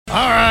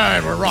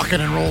right, we're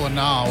rocking and rolling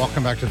now.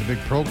 Welcome back to the big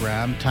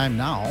program. Time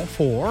now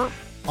for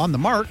On the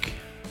Mark,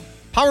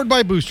 powered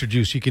by Booster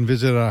Juice. You can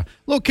visit a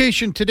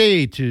location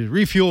today to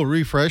refuel,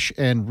 refresh,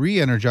 and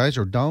re-energize,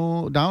 or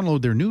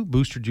download their new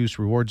Booster Juice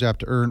Rewards app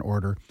to earn,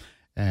 order,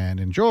 and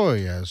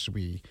enjoy as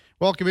we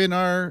welcome in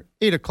our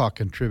 8 o'clock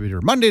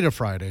contributor, Monday to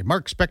Friday,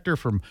 Mark Spector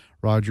from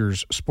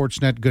Rogers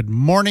Sportsnet. Good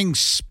morning,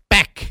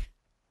 Spec.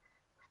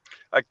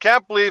 I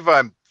can't believe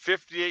I'm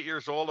 58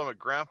 years old. I'm a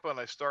grandpa, and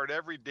I start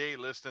every day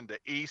listening to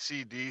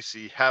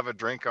AC/DC, Have a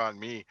Drink on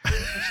Me.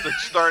 Used to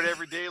start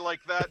every day like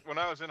that when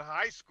I was in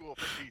high school,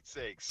 for Pete's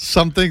sakes.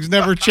 Some things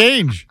never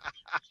change.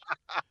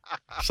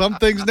 Some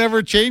things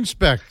never change,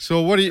 Spec.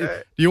 So what do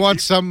you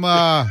want some,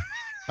 I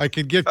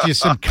could get you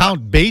some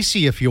Count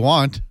Basie if you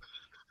want.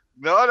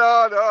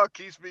 No.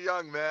 Keeps me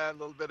young, man. A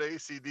little bit of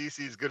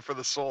AC/DC is good for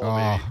the soul,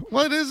 baby.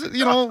 What is it?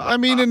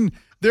 And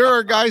there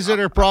are guys that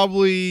are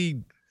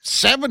probably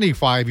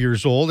 75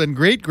 years old and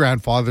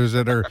great-grandfathers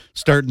that are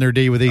starting their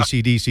day with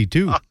AC/DC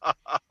too. I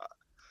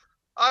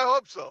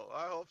hope so.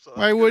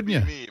 Why wouldn't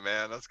you? Me,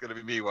 man. That's going to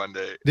be me one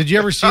day. Did you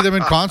ever see them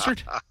in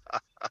concert?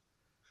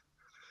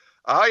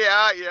 Oh,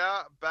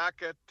 yeah.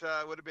 Back at,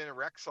 would have been in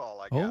Rexall,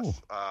 I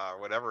guess.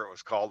 Whatever it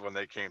was called when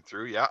they came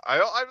through. Yeah,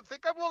 I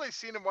think I've only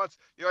seen them once.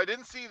 I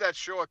didn't see that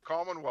show at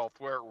Commonwealth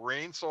where it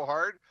rained so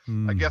hard.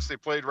 I guess they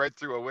played right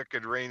through a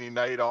wicked rainy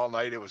night all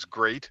night. It was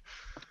great.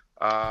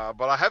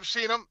 But I have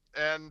seen them,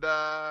 and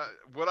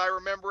what I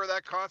remember of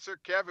that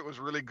concert, Kev, it was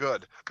really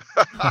good.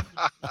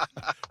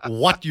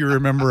 What do you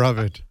remember of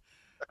it?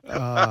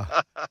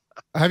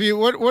 Have you?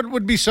 What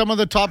would be some of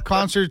the top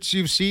concerts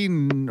you've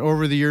seen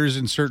over the years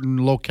in certain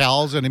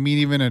locales? And I mean,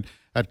 even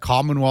at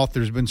Commonwealth,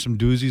 there's been some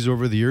doozies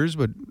over the years.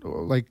 But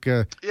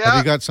have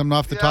you got some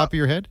off the top of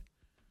your head?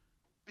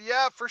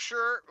 Yeah, for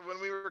sure.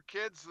 When we were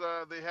kids,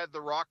 they had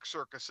the rock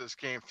circuses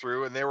came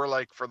through, and they were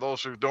like, for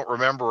those who don't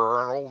remember or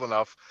aren't old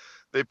enough,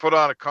 they put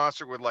on a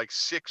concert with like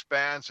 6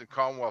 bands in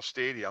Commonwealth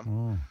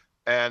Stadium.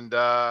 And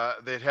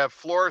they'd have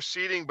floor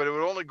seating, but it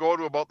would only go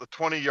to about the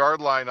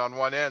 20-yard line on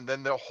one end.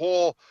 Then the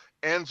whole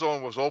end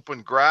zone was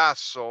open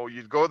grass, so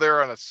you'd go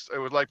there it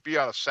would like be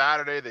on a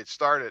Saturday. They'd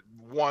start at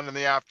 1 in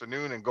the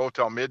afternoon and go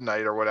till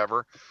midnight or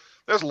whatever.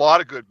 There's a lot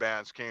of good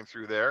bands came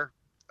through there.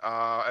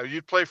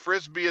 You'd play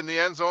Frisbee in the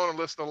end zone and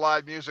listen to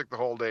live music the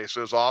whole day,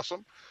 so it was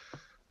awesome.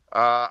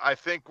 I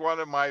think one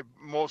of my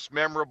most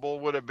memorable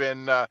would have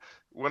been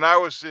when I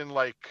was in,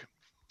 like,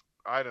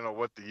 I don't know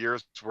what the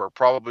years were,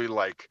 probably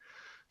like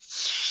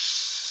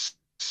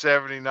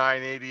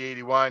 79, 80,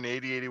 81,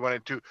 80, 81,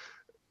 and 2.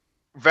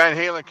 Van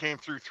Halen came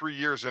through 3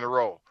 years in a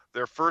row.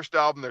 Their first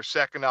album, their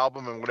second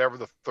album, and whatever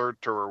the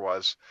third tour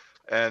was.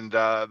 And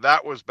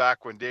that was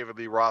back when David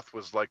Lee Roth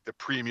was like the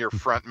premier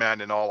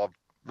frontman in all of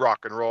rock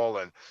and roll.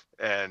 And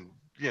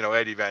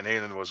Eddie Van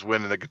Halen was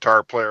winning the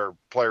Guitar Player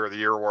of the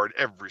Year award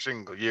every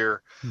single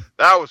year.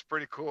 That was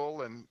pretty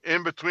cool. And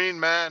in between,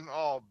 man,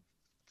 all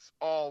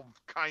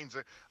kinds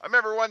of. I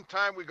remember one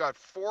time we got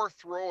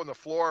 4th row on the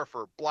floor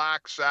for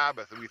Black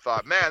Sabbath, and we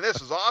thought, man,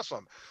 this is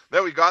awesome.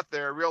 Then we got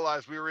there,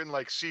 realized we were in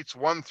like seats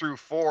 1 through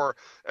 4,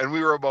 and we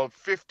were about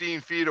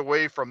 15 feet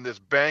away from this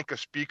bank of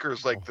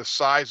speakers, like the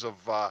size of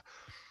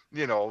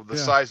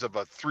size of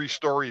a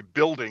 3-story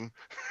building.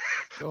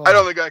 I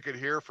don't think I could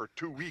hear for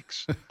 2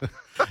 weeks.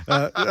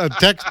 A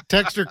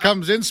texter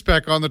comes in,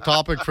 Spec, on the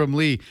topic from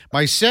Lee.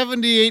 My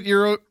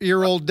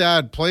 78-year-old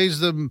dad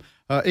plays them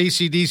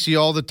AC/DC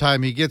all the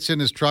time. He gets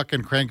in his truck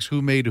and cranks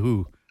Who Made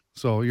Who.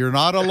 So you're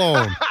not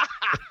alone.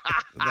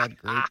 Isn't that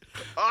great?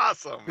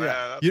 Awesome,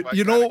 man. Yeah. That's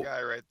my kind of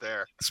guy right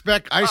there.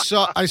 Spec, I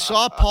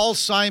saw Paul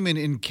Simon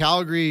in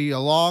Calgary a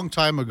long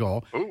time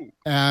ago. Ooh.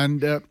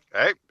 And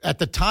at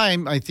the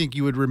time, I think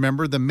you would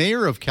remember, the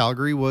mayor of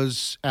Calgary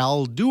was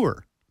Al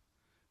Dewar.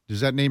 Does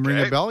that name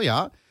ring a bell?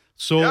 Yeah.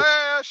 So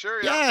yeah,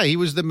 sure. Yeah, he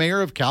was the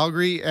mayor of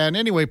Calgary. And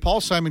anyway,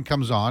 Paul Simon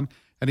comes on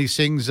and he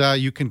sings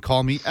You Can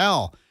Call Me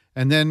Al.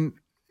 And then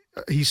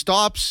he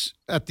stops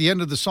at the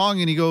end of the song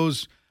and he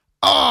goes,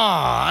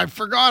 I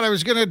forgot I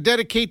was going to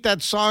dedicate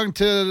that song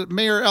to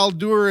Mayor Al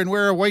Dewar and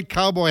wear a white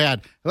cowboy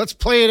hat. Let's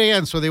play it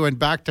again. So they went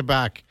back to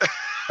back.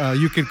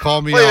 You Can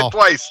Call Me Al.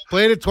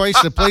 Played it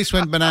twice. The place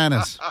went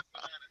bananas.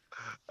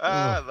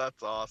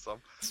 That's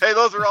awesome. Hey,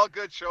 those are all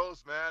good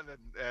shows, man,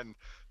 and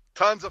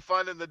tons of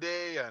fun in the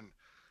day. And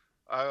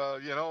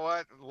you know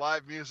what?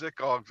 Live music,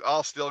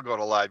 I'll still go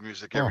to live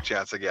music every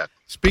chance I get.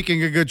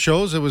 Speaking of good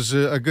shows, it was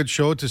a good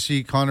show to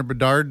see Connor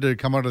Bedard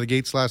come out of the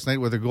gates last night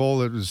with a goal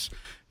that was,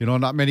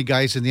 not many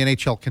guys in the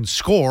NHL can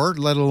score,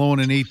 let alone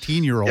an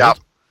 18-year-old. Yep.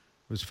 It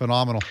was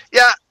phenomenal.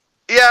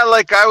 Yeah,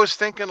 like I was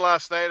thinking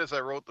last night as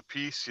I wrote the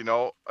piece,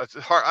 it's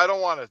hard. I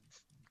don't want to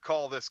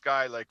call this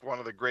guy like one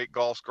of the great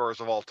goal scorers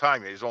of all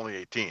time. He's only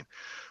 18.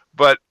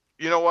 But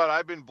you know what?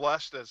 I've been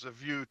blessed as a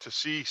view to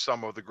see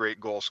some of the great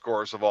goal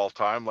scorers of all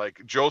time.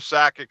 Like Joe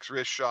Sakic's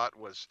wrist shot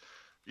was,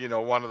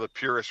 one of the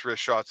purest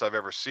wrist shots I've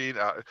ever seen.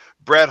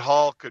 Brett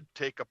Hull could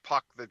take a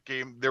puck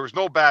there was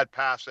no bad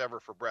pass ever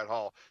for Brett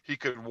Hull. He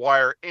could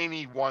wire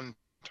any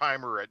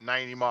one-timer at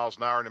 90 miles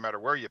an hour, no matter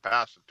where you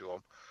passed it to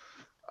him.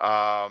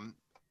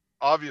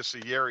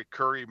 Obviously, Yeri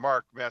Curry,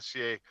 Mark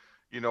Messier,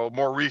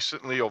 more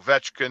recently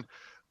Ovechkin.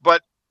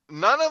 But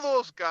none of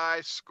those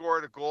guys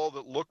scored a goal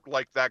that looked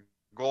like that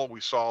goal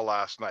we saw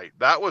last night.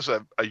 That was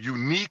a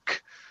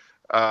unique,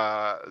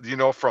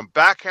 from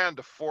backhand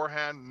to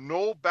forehand,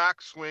 no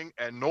backswing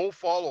and no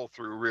follow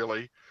through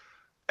really.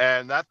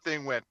 And that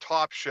thing went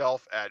top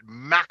shelf at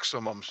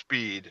maximum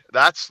speed.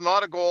 That's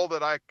not a goal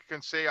that I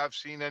can say I've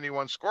seen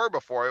anyone score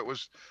before.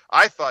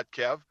 I thought,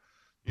 Kev,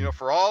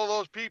 for all of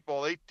those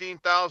people,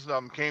 18,000 of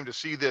them came to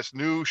see this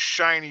new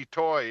shiny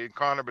toy in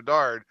Connor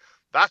Bedard.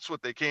 That's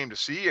what they came to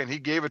see, and he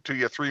gave it to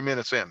you 3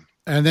 minutes in.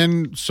 And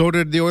then so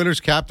did the Oilers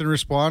captain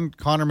respond,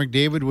 Connor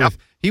McDavid, with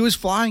he was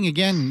flying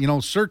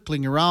again,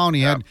 circling around.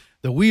 He had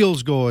the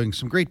wheels going,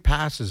 some great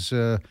passes.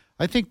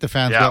 I think the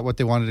fans got what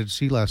they wanted to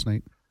see last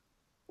night.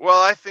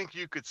 Well, I think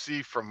you could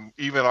see from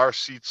even our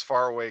seats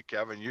far away,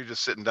 Kevin, you're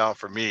just sitting down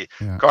for me.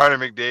 Yeah. Connor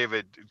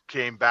McDavid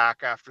came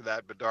back after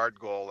that Bedard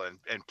goal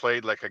and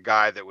played like a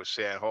guy that was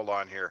saying, hold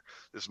on here.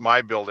 This is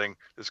my building.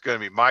 This is going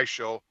to be my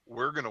show.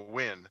 We're going to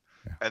win.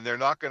 Yeah. And they're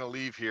not going to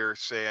leave here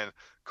saying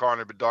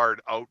Connor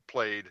Bedard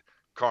outplayed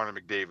Connor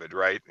McDavid,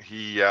 right?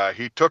 He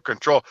took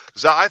control.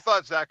 I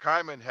thought Zach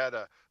Hyman had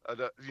a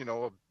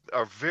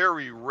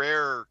very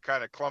rare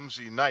kind of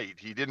clumsy night.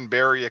 He didn't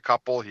bury a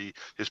couple.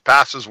 His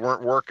passes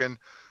weren't working.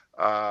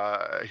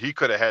 He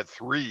could have had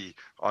 3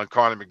 on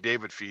Connor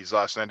McDavid feeds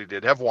last night. He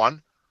did have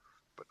 1,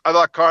 but I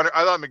thought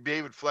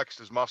McDavid flexed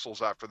his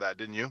muscles after that.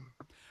 Didn't you?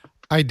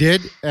 I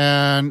did,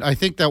 and I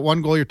think that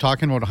one goal you're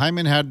talking about,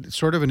 Hyman had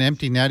sort of an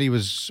empty net. He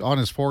was on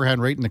his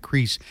forehand right in the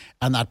crease,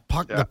 and that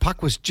puck, the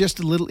puck was just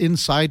a little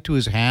inside to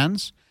his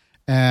hands,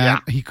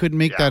 and he couldn't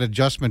make that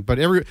adjustment. But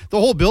the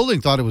whole building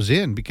thought it was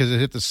in because it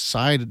hit the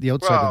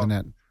outside of the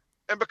net,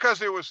 and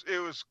because it was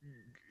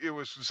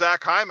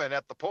Zach Hyman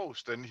at the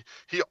post, and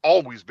he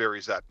always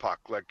buries that puck.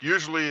 Like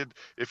usually,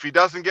 if he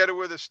doesn't get it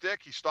with his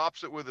stick, he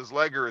stops it with his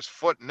leg or his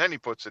foot, and then he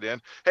puts it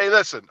in. Hey,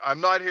 listen, I'm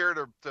not here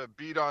to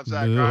beat on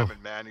Zach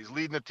Hyman, man. He's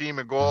leading the team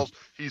in goals.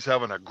 He's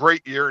having a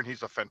great year, and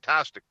he's a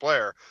fantastic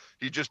player.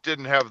 He just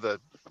didn't have the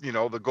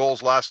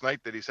goals last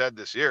night that he's had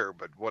this year.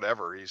 But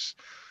whatever,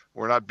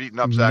 we're not beating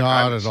up Zach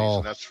Hyman at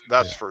all.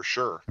 That's for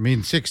sure. I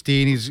mean,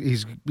 16.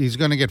 He's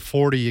going to get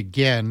 40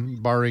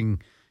 again,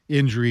 barring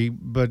injury,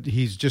 but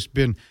he's just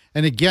been,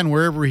 and again,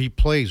 wherever he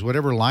plays,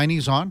 whatever line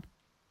he's on,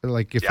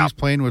 like if he's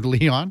playing with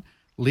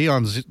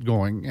Leon's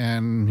going,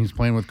 and he's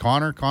playing with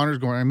Connor's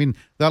going. I mean,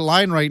 that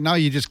line right now,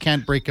 you just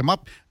can't break him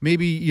up.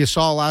 Maybe you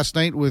saw last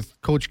night with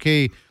Coach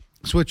K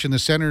switching the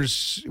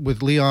centers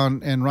with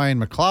Leon and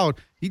Ryan McLeod.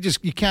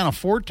 You can't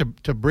afford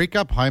to break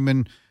up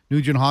Hyman,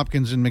 Nugent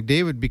Hopkins, and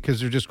McDavid because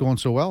they're just going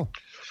so well.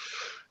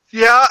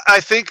 Yeah,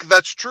 I think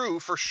that's true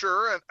for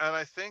sure, and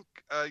I think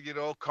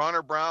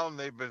Connor Brown,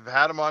 they've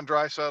had him on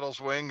Draisaitl's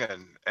wing,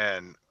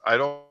 and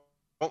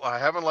I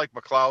haven't liked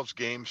McLeod's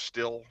game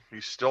still.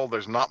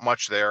 There's not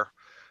much there.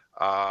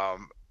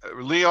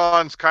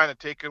 Leon's kind of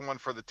taken one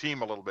for the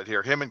team a little bit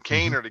here. Him and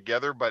Kane are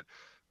together, but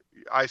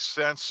I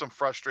sense some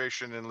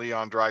frustration in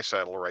Leon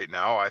Draisaitl right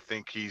now. I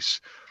think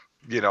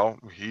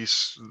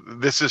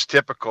this is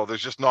typical.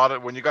 There's just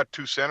not when you got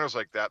 2 centers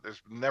like that,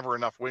 there's never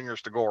enough wingers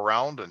to go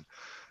around, and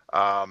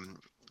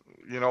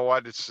you know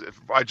what?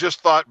 I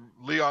just thought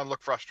Leon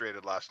looked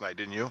frustrated last night,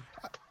 didn't you?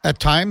 At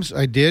times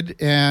I did,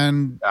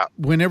 and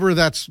whenever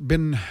that's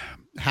been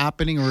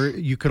happening, or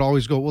you could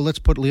always go, well, let's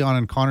put Leon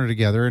and Connor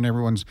together, and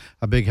everyone's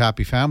a big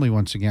happy family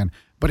once again.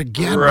 But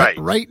again,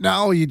 right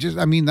now,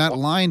 that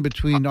line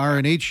between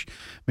R&H,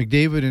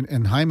 McDavid,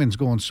 and Hyman's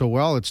going so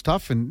well, it's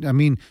tough. And I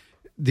mean,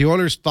 the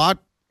Oilers thought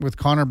with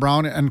Connor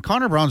Brown, and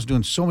Connor Brown's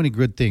doing so many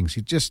good things.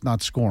 He's just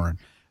not scoring.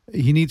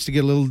 He needs to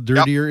get a little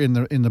dirtier in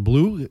the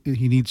blue.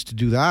 He needs to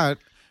do that,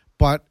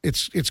 but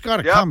it's got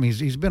to come.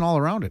 He's been all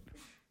around it.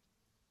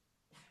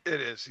 It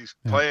is. He's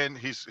playing.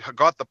 He's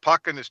got the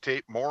puck in his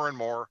tape more and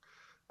more.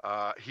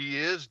 He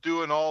is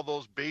doing all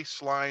those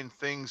baseline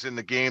things in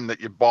the game that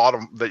you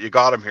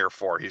got him here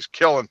for. He's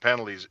killing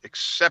penalties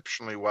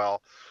exceptionally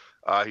well.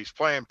 He's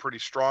playing pretty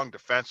strong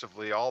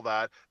defensively. All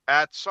that.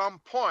 At some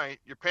point,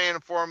 you're paying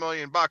him $4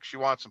 million. You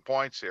want some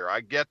points here.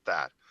 I get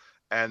that.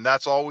 And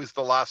that's always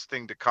the last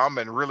thing to come.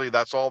 And really,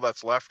 that's all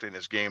that's left in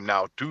his game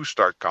now to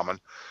start coming.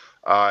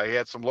 He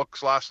had some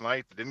looks last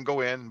night that didn't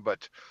go in,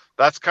 but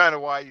that's kind of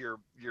why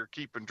you're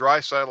keeping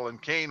Draisaitl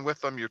and Kane with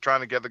them. You're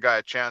trying to give the guy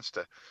a chance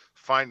to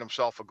find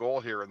himself a goal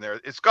here and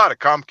there. It's got to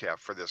come, Kev,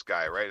 for this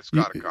guy, right? It's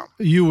got to come.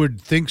 You would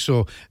think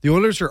so. The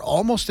Oilers are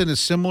almost in a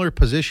similar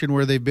position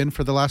where they've been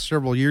for the last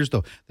several years,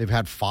 though. They've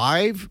had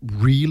 5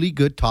 really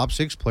good top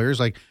 6 players,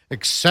 like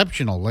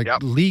exceptional, like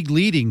league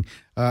leading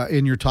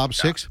in your top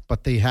 6,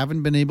 but they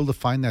haven't been able to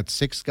find that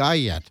 6th guy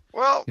yet.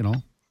 Well,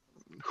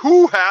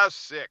 who has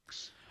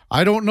 6?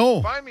 I don't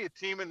know. Find me a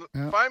team in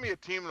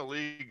the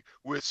league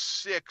with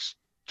 6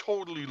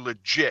 totally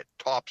legit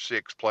top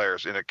 6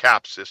 players in a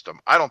cap system.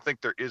 I don't think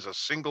there is a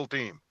single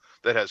team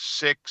that has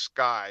 6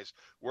 guys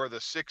where the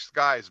 6th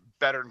guy is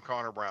better than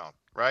Connor Brown,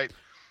 right?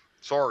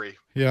 Sorry.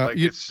 Yeah.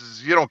 You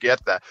don't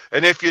get that.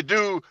 And if you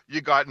do, you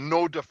got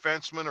no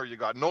defensemen, or you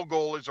got no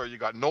goalies, or you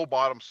got no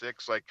bottom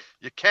 6. Like,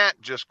 you can't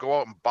just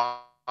go out and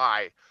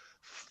buy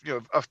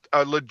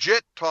a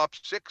legit top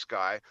six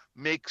guy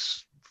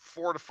makes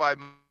 $4 to $5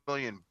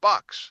 million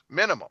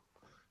minimum,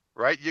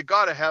 right? You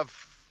got to have,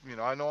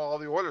 I know all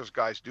the Oilers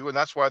guys do, and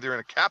that's why they're in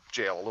a cap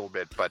jail a little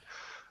bit. But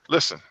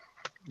listen,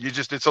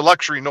 it's a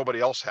luxury nobody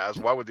else has.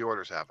 Why would the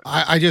Oilers have it?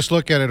 I just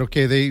look at it.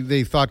 Okay,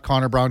 they thought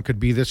Connor Brown could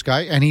be this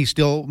guy, and he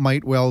still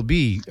might well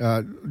be.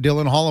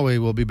 Dylan Holloway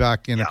will be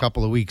back in a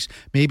couple of weeks.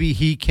 Maybe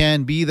he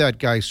can be that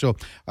guy. So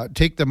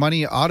take the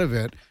money out of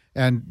it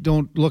and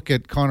don't look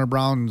at Connor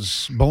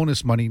Brown's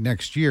bonus money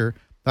next year.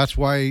 That's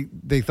why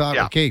they thought,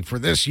 okay, for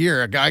this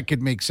year, a guy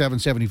could make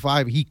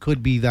 $775. He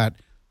could be that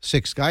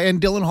sixth guy. And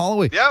Dylan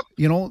Holloway,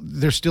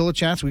 there's still a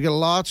chance. We got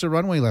lots of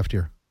runway left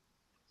here.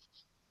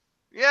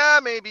 Yeah,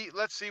 maybe.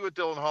 Let's see with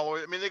Dylan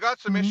Holloway. I mean, they got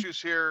some issues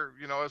here,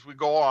 as we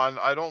go on.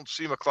 I don't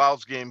see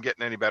McLeod's game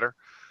getting any better.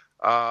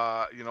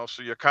 So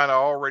you're kind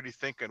of already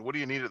thinking, what do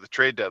you need at the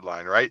trade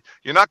deadline, right?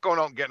 You're not going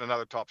out and getting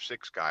another top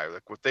six guy.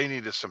 Like, what they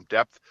need is some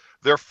depth.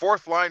 Their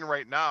fourth line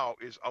right now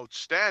is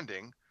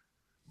outstanding.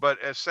 But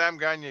as Sam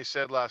Gagner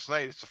said last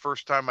night, it's the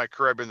first time in my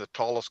career I've been the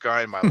tallest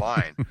guy in my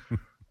line.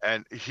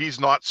 And he's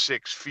not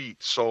 6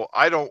 feet. So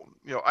I don't,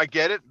 I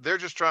get it. They're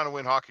just trying to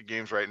win hockey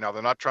games right now.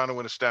 They're not trying to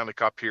win a Stanley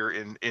Cup here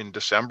in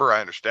December.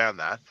 I understand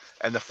that.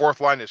 And the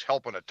fourth line is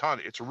helping a ton.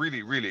 It's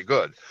really, really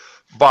good.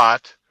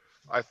 But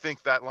I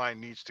think that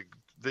line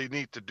they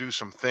need to do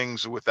some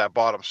things with that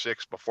bottom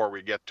six before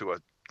we get to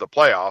the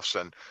playoffs.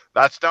 And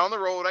that's down the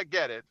road. I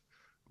get it.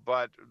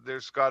 But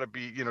there's got to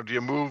be, do you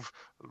move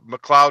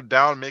McLeod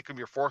down, make him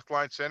your fourth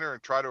line center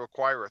and try to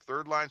acquire a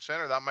third line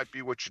center? That might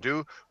be what you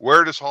do.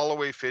 Where does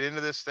Holloway fit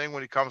into this thing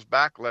when he comes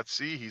back? Let's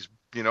see. He's,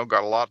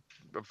 got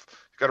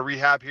a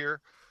rehab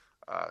here.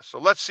 So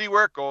let's see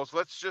where it goes.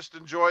 Let's just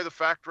enjoy the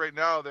fact right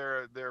now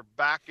they're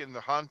back in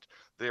the hunt.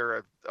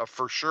 They're a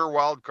for sure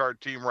wild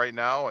card team right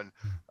now. And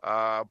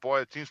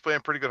the team's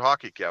playing pretty good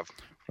hockey, Kev.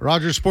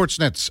 Rogers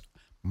Sportsnet's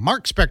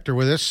Mark Spector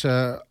with us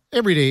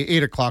every day,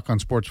 8 o'clock on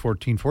Sports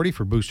 1440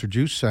 for Booster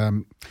Juice.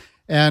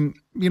 And,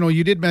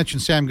 you did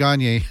mention Sam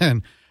Gagner,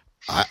 and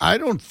I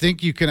don't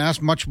think you can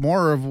ask much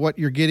more of what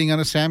you're getting out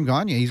of Sam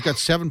Gagner. He's got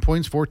 7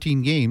 points,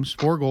 14 games,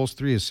 4 goals,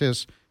 3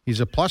 assists. He's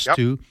a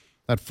 +2.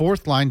 That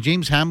fourth line,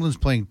 James Hamlin's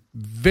playing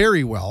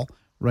very well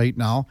right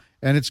now,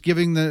 and it's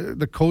giving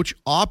the coach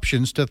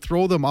options to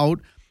throw them out.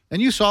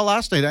 And you saw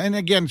last night, and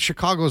again,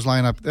 Chicago's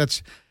lineup,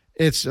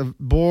 it's a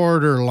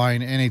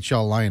borderline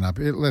NHL lineup.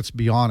 Let's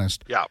be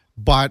honest. Yeah.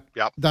 But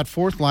that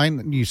fourth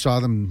line, you saw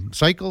them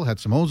cycle, had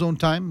some ozone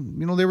time.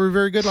 They were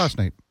very good last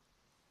night.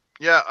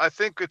 Yeah, I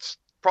think it's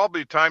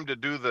probably time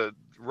to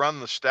run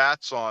the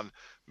stats on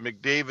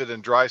McDavid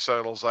and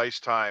Draisaitl's ice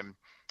time,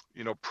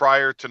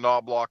 prior to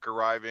Knobloch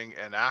arriving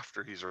and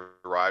after he's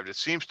arrived. It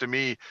seems to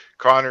me,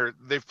 Connor,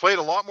 they've played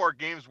a lot more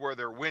games where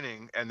they're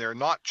winning and they're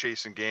not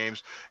chasing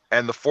games,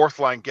 and the fourth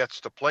line gets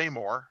to play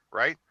more,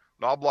 right?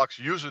 Knobloch's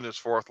using his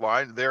fourth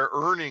line. They're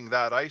earning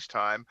that ice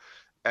time.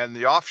 And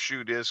the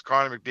offshoot is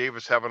Connor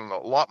McDavid's having a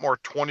lot more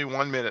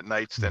 21-minute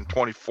nights than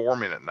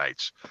 24-minute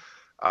nights,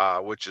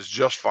 which is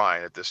just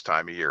fine at this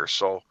time of year.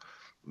 So,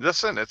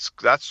 listen,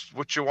 that's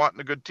what you want in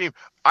a good team.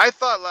 I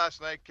thought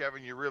last night,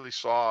 Kevin, you really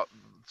saw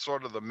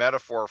sort of the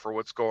metaphor for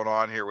what's going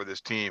on here with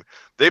this team.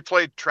 They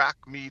played track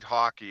meet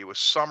hockey. It was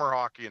summer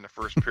hockey in the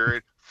first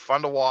period.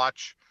 Fun to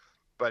watch.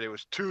 But it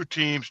was two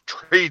teams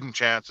trading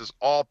chances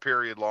all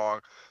period long.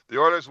 The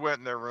Oilers went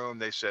in their room.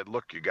 They said,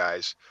 look, you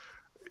guys,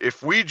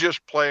 if we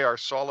just play our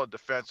solid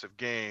defensive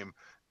game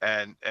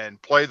and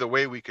play the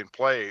way we can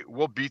play,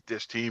 we'll beat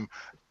this team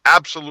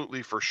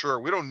absolutely for sure.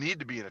 We don't need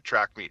to be in a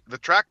track meet. The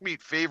track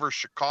meet favors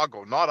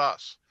Chicago, not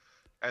us.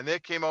 And they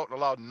came out and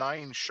allowed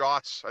 9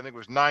 shots. I think it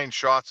was 9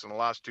 shots in the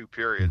last 2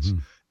 periods,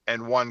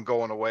 and one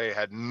going away.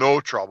 Had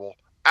no trouble.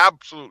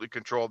 Absolutely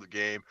controlled the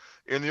game.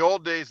 In the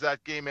old days,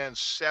 that game ends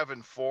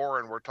 7-4,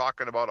 and we're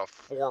talking about a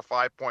 4 or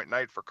 5 point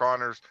night for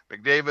Connors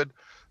McDavid.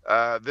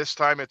 This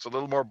time it's a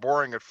little more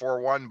boring at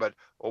 4-1, but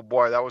oh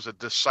boy, that was a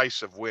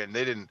decisive win.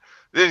 They didn't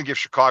give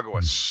Chicago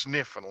a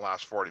sniff in the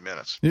last 40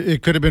 minutes.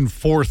 It could have been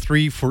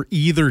 4-3 for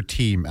either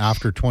team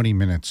after 20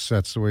 minutes.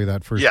 That's the way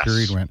that first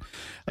period went.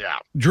 Yeah.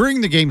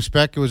 During the game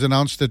spec, it was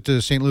announced that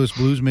the St. Louis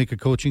Blues make a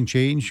coaching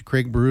change.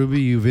 Craig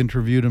Berube, you've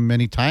interviewed him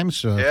many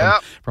times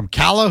from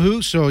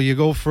Calahoo. So you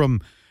go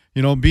from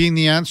being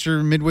the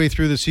answer midway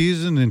through the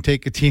season and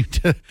take a team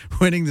to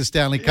winning the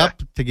Stanley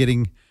Cup to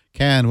getting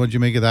canned. What did you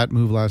make of that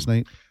move last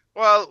night?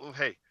 Well,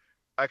 hey,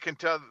 I can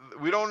tell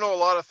we don't know a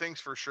lot of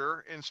things for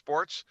sure in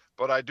sports,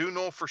 but I do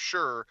know for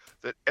sure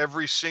that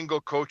every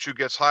single coach who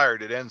gets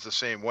hired, it ends the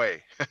same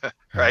way,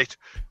 right?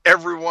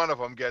 Every one of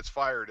them gets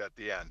fired at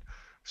the end.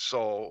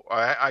 So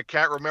I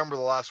can't remember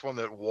the last one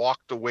that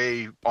walked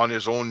away on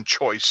his own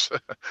choice.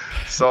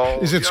 So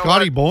is it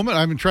Scotty Bowman?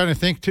 I've been trying to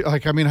think too. I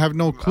have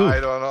no clue. I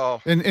don't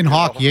know. In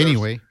hockey,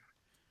 anyway.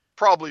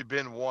 Probably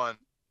been one,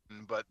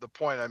 but the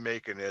point I'm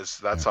making is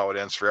that's how it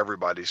ends for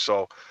everybody.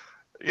 So,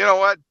 you know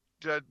what?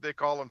 they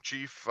call him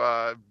Chief.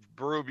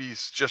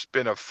 Berube's just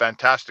been a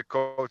fantastic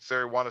coach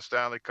there. He won a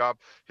Stanley Cup.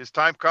 His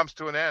time comes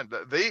to an end.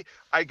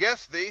 I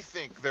guess they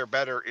think they're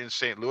better in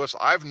St. Louis.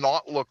 I've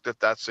not looked at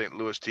that St.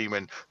 Louis team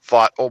and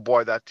thought, oh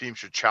boy, that team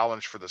should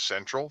challenge for the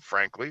Central,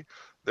 frankly.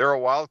 They're a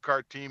wild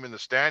card team in the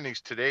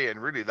standings today,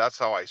 and really that's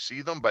how I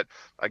see them. But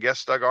I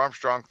guess Doug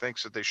Armstrong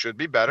thinks that they should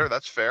be better.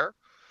 That's fair.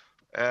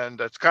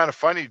 And it's kind of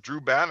funny. Drew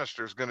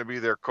Bannister is going to be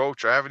their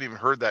coach. I haven't even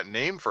heard that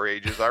name for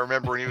ages. I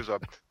remember when he was a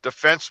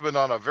defenseman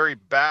on a very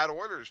bad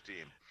Oilers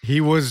team. He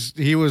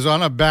was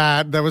on a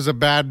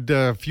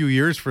bad few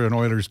years for an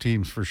Oilers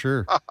team for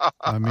sure.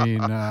 I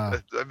mean,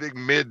 a big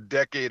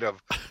mid-decade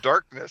of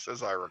darkness,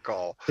 as I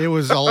recall. It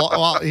was a lot.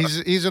 Well,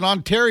 he's an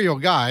Ontario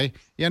guy.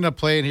 He ended up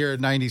playing here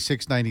in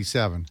 96,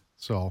 97.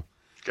 So,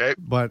 okay,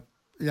 but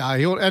yeah,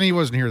 he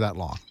wasn't here that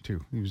long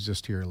too. He was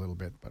just here a little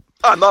bit, but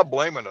I'm not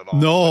blaming it all.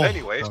 No, but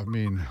anyways, I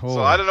mean,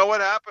 so I don't know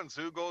what happens.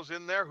 Who goes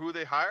in there? Who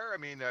they hire? I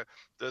mean,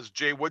 does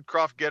Jay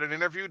Woodcroft get an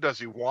interview? Does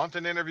he want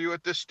an interview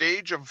at this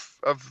stage of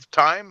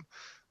time?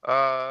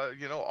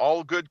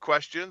 All good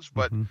questions,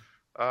 but you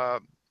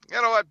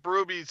know what,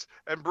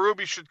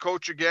 Berube should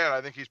coach again.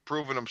 I think he's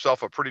proven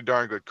himself a pretty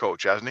darn good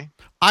coach, hasn't he?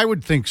 I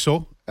would think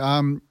so.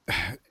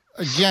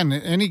 Again,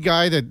 any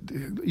guy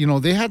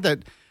that they had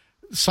that.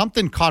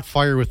 Something caught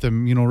fire with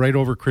them, right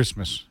over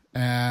Christmas.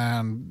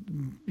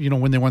 And,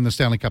 when they won the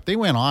Stanley Cup, they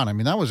went on. I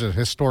mean, that was a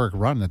historic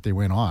run that they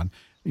went on.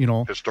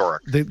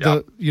 Historic.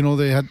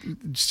 They had,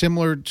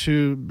 similar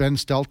to Ben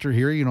Stelter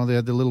here, they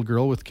had the little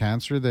girl with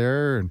cancer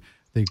there, and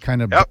they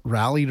kind of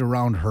rallied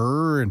around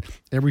her and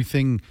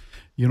everything.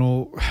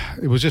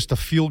 It was just a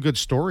feel-good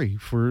story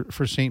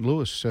for St.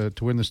 Louis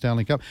to win the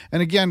Stanley Cup.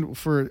 And again,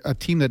 for a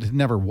team that had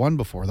never won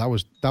before, that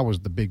was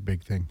the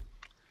big thing.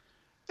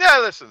 Yeah,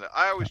 listen,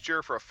 I always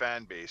cheer for a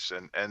fan base,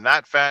 and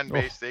that fan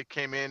base, they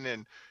came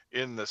in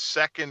the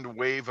second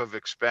wave of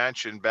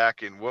expansion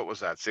back in, what was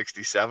that,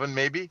 67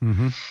 maybe?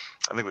 Mm-hmm.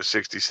 I think it was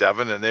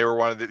 67, and they were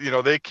one of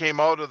the, they came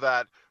out of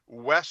that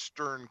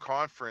Western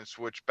Conference,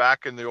 which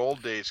back in the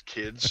old days,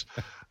 kids,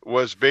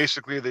 was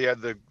basically they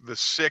had the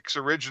 6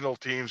 original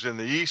teams in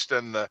the East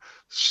and the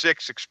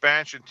 6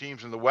 expansion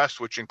teams in the West,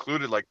 which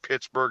included like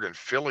Pittsburgh and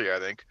Philly, I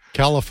think.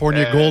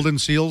 California Golden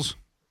Seals.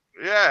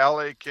 Yeah,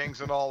 L.A.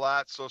 Kings and all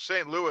that. So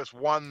St. Louis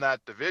won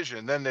that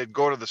division. Then they'd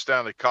go to the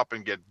Stanley Cup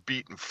and get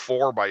beaten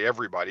 4 by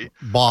everybody.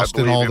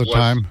 Boston all the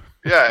time.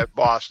 Yeah,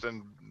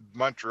 Boston,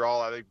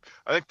 Montreal. I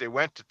think they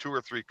went to 2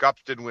 or 3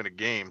 cups, didn't win a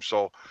game.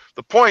 So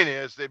the point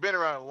is, they've been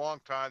around a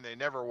long time. They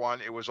never won.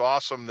 It was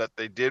awesome that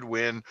they did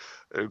win.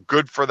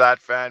 Good for that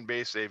fan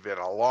base. They've been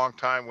a long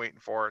time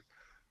waiting for it.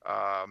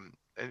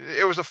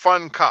 It was a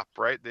fun cup,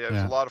 right? There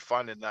was a lot of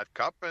fun in that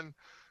cup, and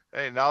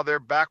hey, now they're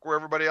back where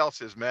everybody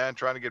else is, man,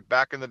 trying to get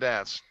back in the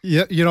dance.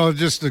 Yeah,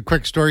 just a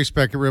quick story,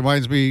 Spec. It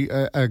reminds me,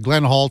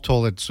 Glenn Hall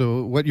told it.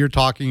 So what you're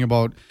talking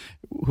about,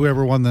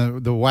 whoever won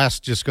the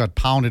West just got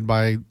pounded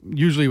by,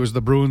 usually it was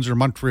the Bruins or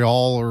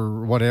Montreal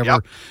or whatever.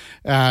 Yep.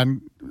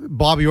 And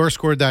Bobby Orr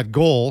scored that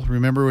goal,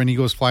 remember, when he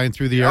goes flying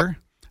through the air?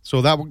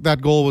 So that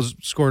goal was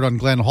scored on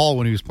Glenn Hall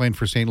when he was playing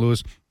for St.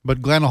 Louis.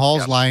 But Glenn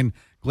Hall's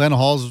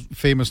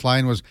famous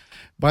line was,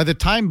 by the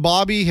time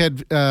Bobby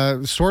had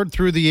soared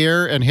through the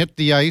air and hit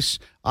the ice,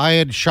 I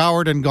had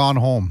showered and gone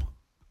home.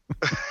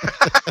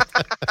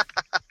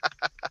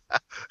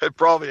 It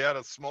probably had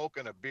a smoke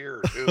and a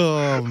beer, too.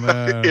 Oh,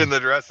 man. In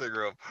the dressing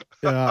room.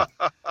 Yeah.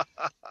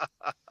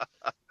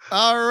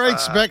 All right,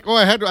 Spec.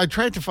 Go ahead. I'm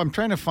trying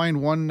to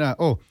find one.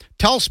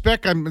 Tell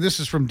Spec,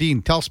 this is from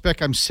Dean. Tell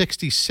Spec I'm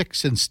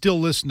 66 and still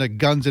listen to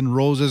Guns N'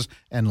 Roses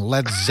and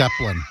Led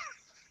Zeppelin.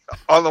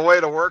 On the way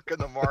to work in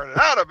the morning.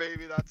 Atta,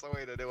 baby, that's the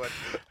way to do it.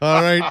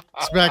 All right,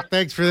 Spec,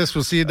 thanks for this.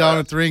 We'll see you down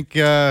at the rink.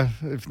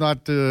 If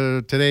not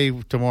today,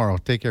 tomorrow.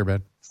 Take care,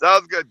 man.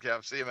 Sounds good,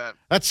 Kev. See you, man.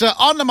 That's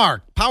On the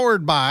Mark,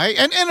 powered by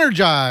and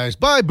energized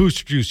by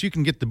Booster Juice. You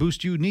can get the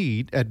boost you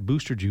need at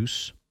Booster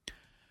Juice.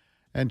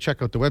 And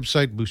check out the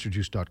website,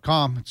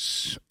 boosterjuice.com.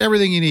 It's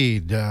everything you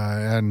need.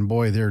 And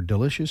boy, they're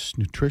delicious,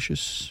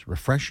 nutritious,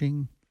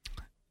 refreshing,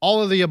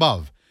 all of the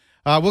above.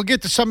 We'll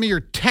get to some of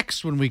your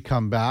texts when we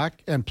come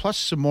back, and plus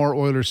some more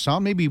Oilers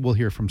sound. Maybe we'll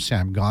hear from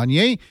Sam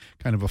Gagner,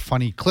 kind of a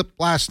funny clip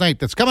last night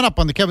that's coming up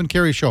on the Kevin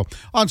Karius Show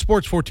on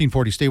Sports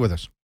 1440. Stay with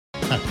us.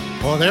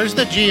 Well, there's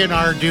the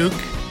GNR Duke.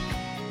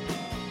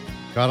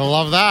 Gotta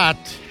love that.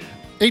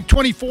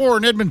 824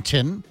 in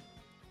Edmonton,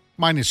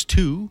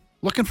 -2,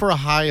 looking for a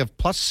high of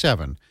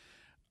 +7.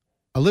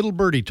 A little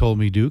birdie told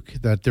me, Duke,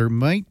 that there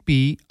might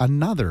be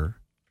another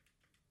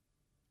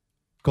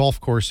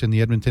golf course in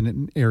the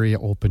Edmonton area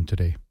open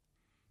today.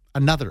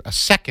 A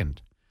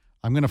second.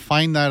 I'm going to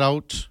find that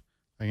out.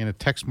 I'm going to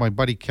text my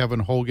buddy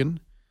Kevin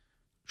Hogan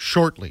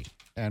shortly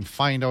and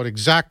find out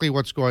exactly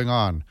what's going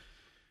on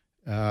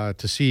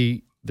to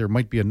see there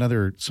might be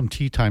some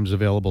tee times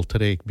available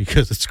today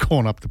because it's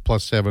going up to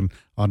 +7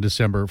 on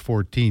December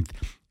 14th.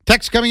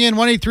 Text coming in,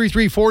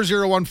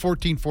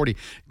 1-833-401-1440.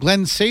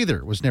 Glenn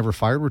Sather was never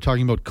fired. We're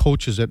talking about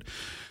coaches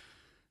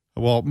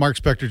Mark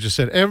Spector just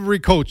said every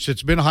coach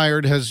that's been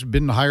hired has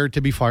been hired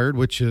to be fired,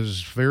 which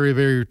is very,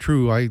 very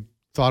true. I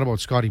thought about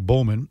Scotty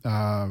Bowman.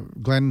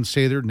 Glenn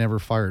Sather never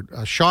fired.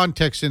 Sean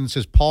texts in and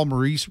says Paul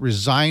Maurice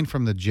resigned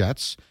from the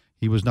Jets.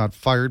 He was not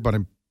fired, but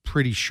I'm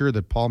pretty sure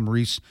that Paul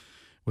Maurice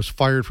was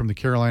fired from the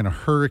Carolina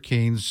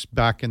Hurricanes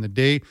back in the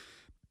day.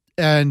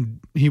 And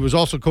he was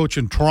also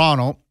coaching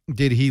Toronto.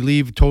 Did he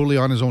leave totally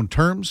on his own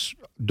terms?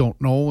 Don't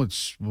know.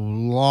 It's a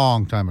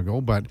long time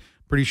ago, but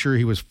pretty sure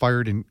he was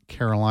fired in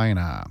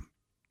Carolina.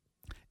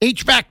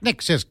 HVAC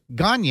Nick says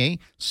Gagne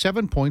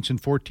 7 points in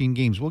 14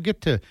 games. We'll get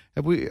to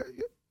have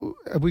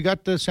we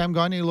got the Sam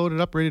Gagne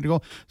loaded up, ready to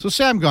go? So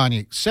Sam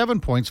Gagne 7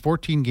 points,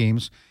 14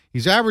 games.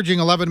 He's averaging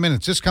 11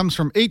 minutes. This comes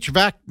from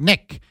HVAC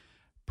Nick.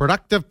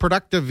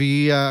 Productive.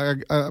 He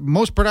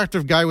most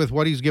productive guy with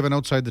what he's given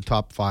outside the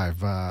top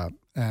five.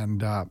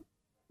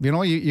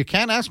 You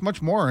can't ask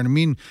much more. And I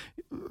mean,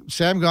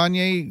 Sam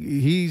Gagne,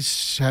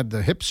 he's had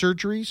the hip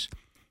surgeries.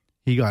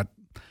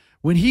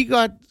 When he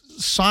got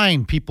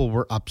signed, people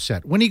were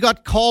upset. When he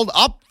got called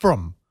up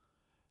from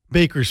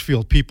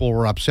Bakersfield, people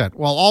were upset.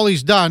 Well, all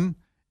he's done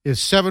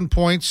is 7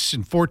 points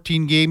in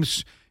 14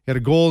 games. He had a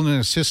goal and an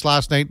assist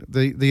last night.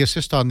 The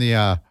assist on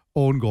the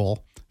own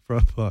goal.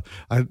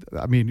 I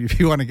mean, if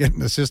you want to get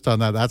an assist on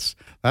that, that's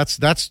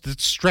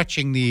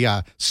stretching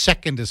the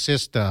second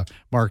assist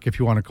mark, if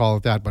you want to call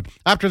it that. But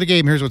after the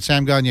game, here's what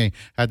Sam Gagne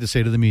had to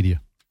say to the media.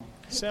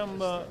 Sam,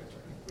 the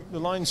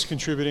line's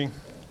contributing.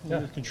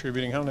 You're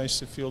contributing. How nice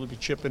does it feel to be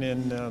chipping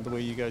in the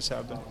way you guys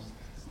have been?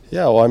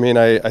 Yeah, well, I mean,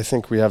 I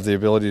think we have the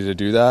ability to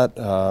do that,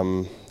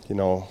 to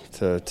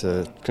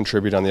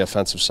contribute on the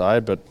offensive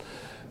side. But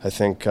I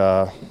think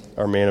our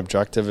main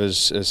objective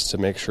is to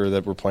make sure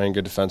that we're playing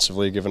good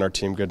defensively, giving our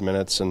team good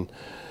minutes, and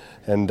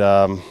trying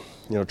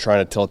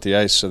to tilt the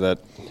ice so that,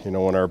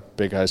 when our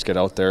big guys get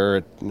out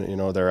there,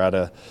 they're at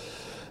a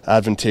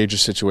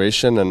advantageous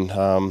situation. And,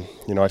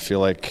 I feel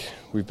like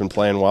we've been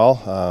playing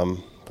well,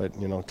 but,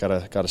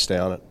 gotta stay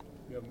on it.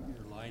 Your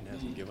line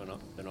hasn't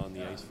been on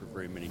the ice for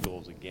very many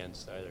goals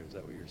against either. Is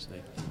that what you're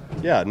saying?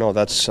 Yeah, no,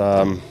 that's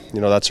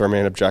our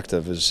main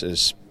objective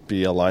is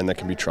be a line that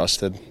can be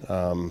trusted,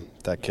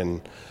 that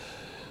can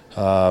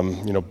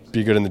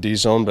be good in the D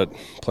zone, but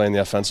play in the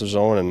offensive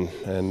zone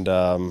and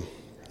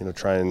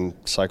try and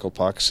cycle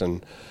pucks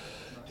and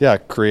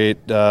create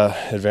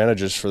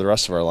advantages for the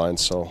rest of our line.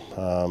 So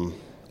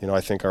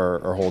I think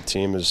our whole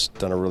team has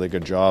done a really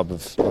good job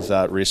of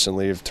that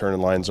recently, of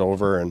turning lines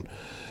over and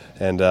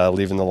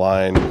leaving the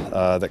line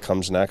that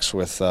comes next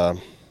with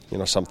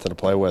something to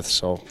play with.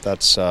 So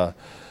that's got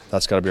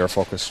to be our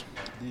focus.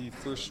 The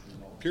first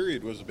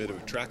period was a bit of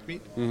a track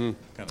meet, kind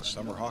of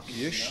summer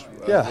hockey-ish.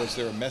 Was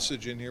there a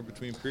message in here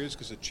between periods?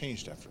 Because it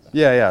changed after that.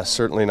 Yeah,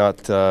 certainly not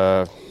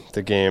the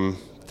game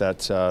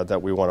that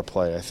we want to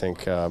play. I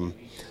think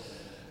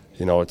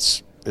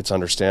it's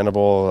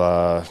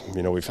understandable.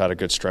 We've had a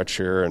good stretch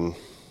here, and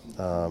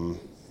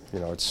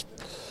it's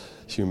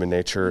human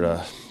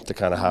nature to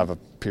kind of have a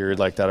period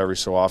like that every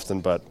so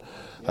often. But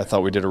I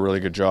thought we did a really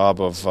good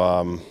job of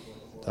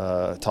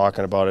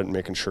talking about it and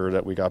making sure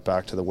that we got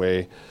back to the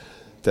way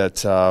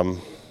that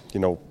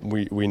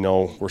we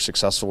know we're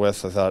successful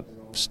with. I thought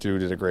Stu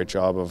did a great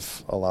job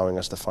of allowing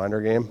us to find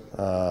our game,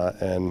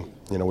 and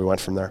we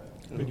went from there.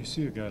 When you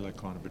see a guy like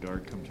Connor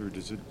Bedard come through,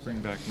 does it bring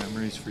back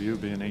memories for you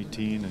being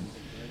 18 and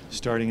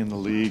starting in the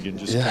league and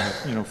just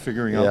kind of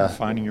figuring out and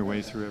finding your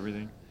way through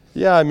everything?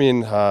 Yeah, I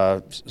mean,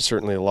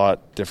 certainly a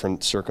lot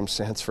different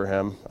circumstance for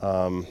him,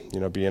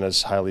 being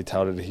as highly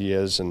touted as he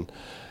is, and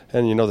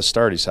the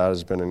start he's had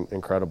has been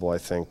incredible. I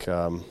think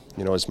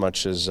as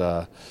much as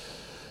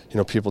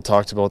people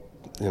talked about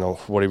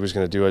what he was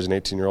going to do as an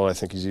 18-year-old, I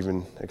think he's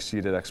even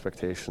exceeded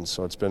expectations.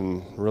 So it's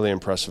been really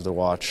impressive to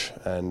watch,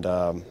 and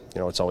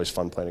it's always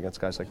fun playing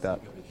against guys like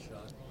that.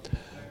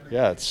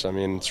 Yeah, it's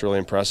really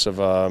impressive.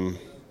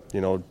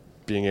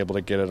 Being able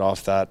to get it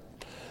off that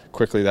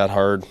quickly, that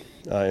hard,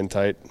 and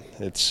tight.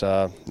 It's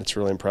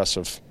really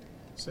impressive.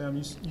 Sam,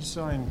 you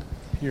signed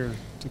here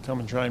to come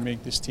and try and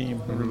make this team.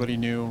 Mm-hmm. Everybody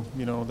knew,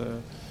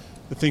 the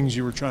things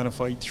you were trying to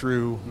fight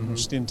through.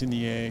 Stint in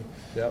the A.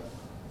 Yep.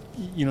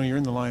 You're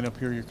in the lineup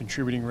here. You're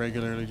contributing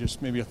regularly. Just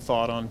maybe a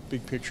thought on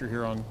big picture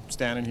here on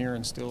standing here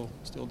and still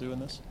doing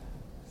this.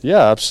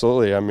 Yeah,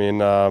 absolutely. I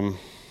mean,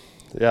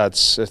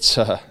 it's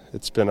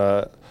been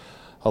a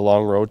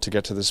long road to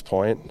get to this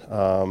point.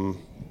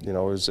 It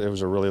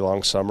was a really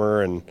long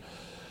summer, and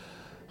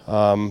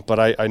but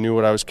I knew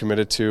what I was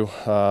committed to,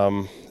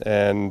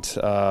 and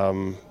I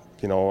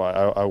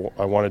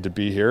wanted to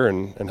be here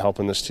and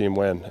helping this team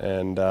win,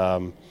 and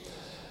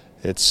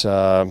it's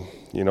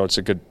it's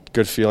a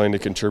good feeling to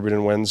contribute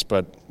in wins,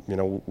 but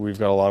we've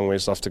got a long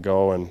ways left to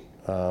go, and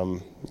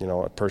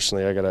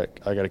personally I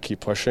gotta keep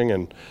pushing,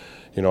 and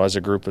as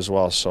a group as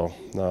well. So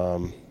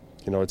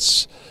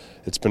it's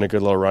been a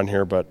good little run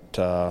here, but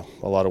a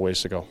lot of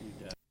ways to go.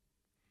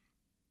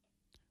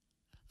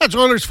 That's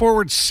Oilers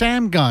forward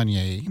Sam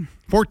Gagne.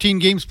 14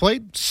 games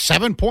played,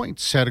 7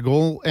 points, had a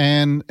goal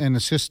and an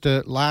assist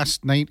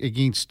last night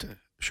against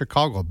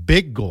Chicago.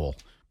 Big goal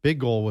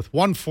with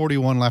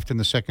 1:41 left in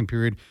the second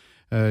period.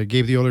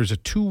 Gave the Oilers a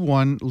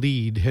 2-1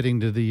 lead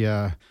heading to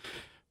the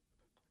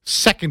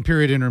second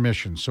period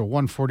intermission. So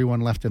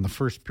 1:41 left in the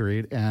first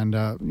period. And,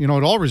 it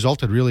all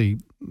resulted really,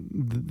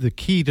 the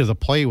key to the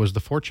play was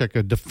the forecheck.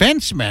 A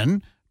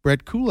defenseman,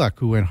 Brett Kulak,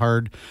 who went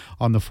hard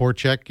on the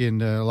forecheck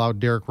and allowed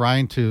Derek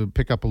Ryan to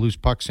pick up a loose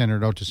puck,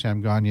 centered out to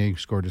Sam Gagner, who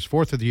scored his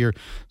fourth of the year.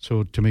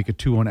 So to make it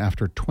 2-1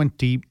 after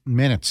 20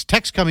 minutes.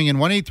 Text coming in,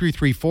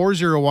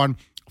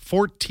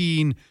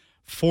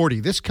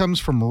 1-833-401-1440. This comes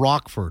from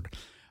Rockford.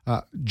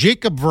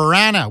 Jacob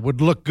Vrana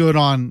would look good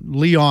on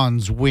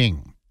Leon's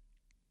wing.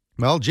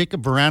 Well,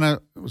 Jacob Vrana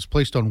was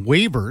placed on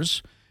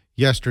waivers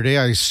yesterday.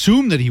 I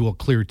assume that he will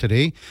clear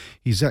today.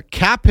 He's a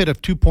cap hit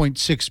of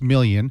 $2.6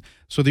 million.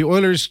 So the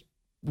Oilers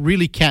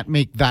really can't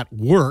make that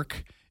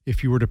work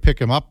if you were to pick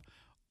him up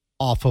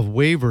off of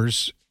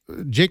waivers.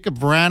 Jacob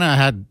Vrana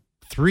had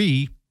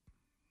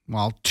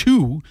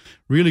two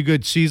really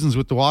good seasons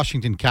with the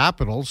Washington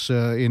Capitals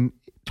in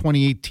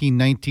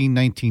 2018-19,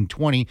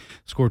 19-20,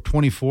 scored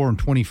 24 and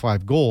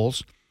 25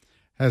 goals.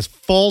 Has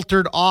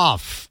faltered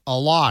off a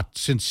lot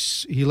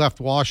since he left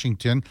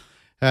Washington.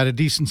 Had a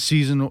decent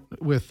season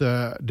with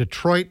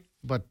Detroit,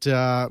 but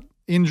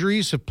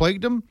injuries have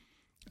plagued him.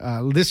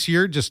 This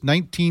year, just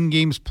 19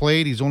 games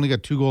played. He's only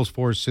got 2 goals,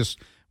 4 assists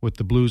with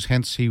the Blues,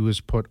 hence he was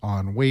put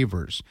on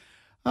waivers.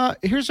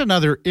 Here's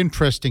another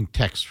interesting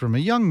text from a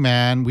young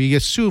man. We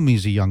assume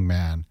he's a young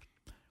man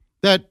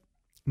that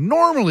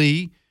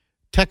normally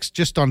texts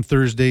just on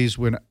Thursdays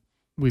when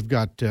we've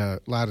got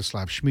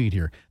Ladislav Schmid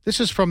here. This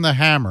is from the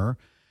Hammer,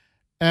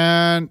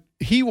 and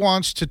he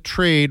wants to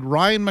trade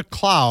Ryan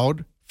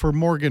McLeod for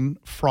Morgan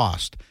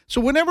Frost. So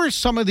whenever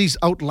some of these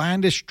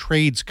outlandish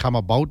trades come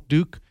about,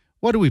 Duke,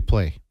 what do we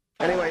play?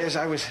 Anyway, as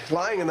I was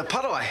lying in the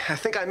puddle, I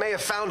think I may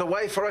have found a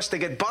way for us to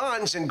get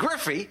Bonds and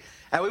Griffey,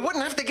 and we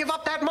wouldn't have to give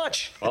up that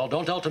much. Well,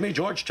 don't tell it to me,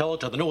 George. Tell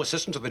it to the new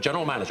assistant to the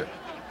general manager.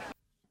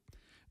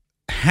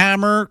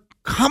 Hammer,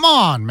 come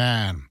on,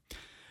 man.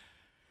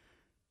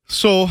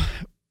 So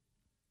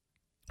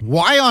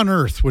why on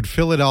earth would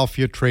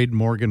Philadelphia trade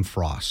Morgan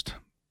Frost?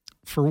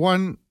 For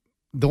one,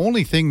 the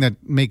only thing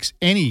that makes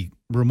any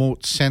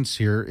remote sense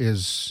here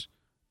is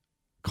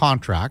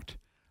contract.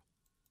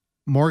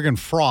 Morgan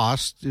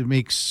Frost, it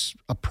makes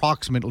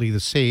approximately the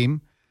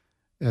same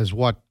as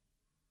what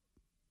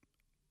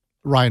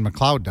Ryan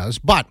McLeod does.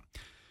 But,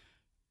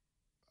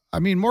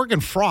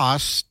 Morgan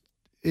Frost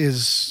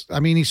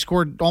he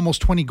scored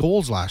almost 20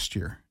 goals last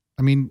year.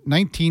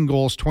 19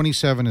 goals,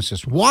 27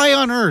 assists. Why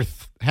on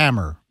earth,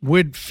 Hammer,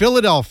 would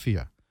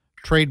Philadelphia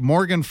trade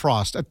Morgan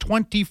Frost, a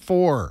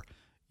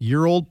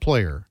 24-year-old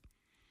player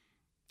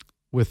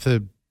with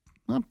a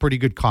pretty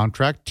good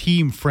contract,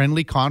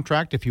 team-friendly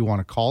contract, if you want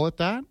to call it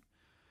that?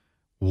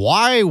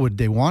 Why would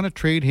they want to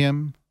trade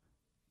him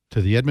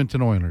to the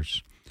Edmonton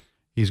Oilers?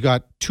 He's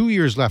got 2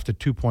 years left at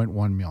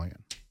 $2.1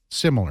 million,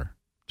 similar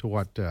to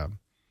what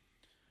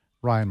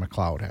Ryan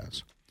McLeod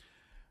has.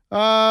 Where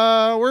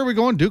are we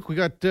going, Duke? We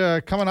got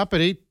coming up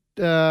at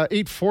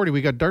 8:40.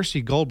 We got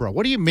Darcy Gulbra.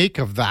 What do you make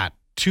of that?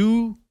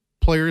 2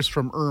 players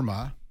from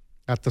Irma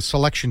at the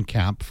selection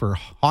camp for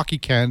Hockey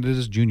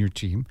Canada's junior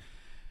team.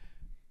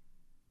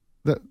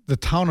 The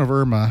town of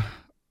Irma.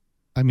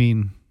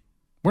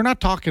 We're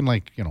not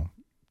talking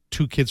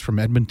 2 kids from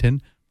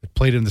Edmonton that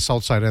played in the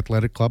Southside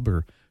Athletic Club,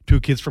 or 2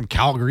 kids from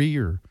Calgary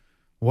or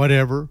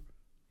whatever.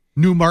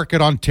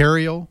 Newmarket,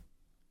 Ontario.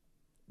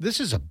 This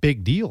is a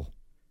big deal.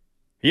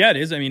 Yeah, it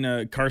is.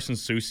 Carson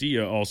Soucy,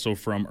 also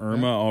from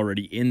Irma,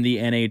 already in the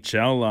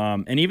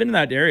NHL. And even in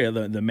that area,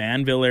 the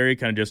Manville area,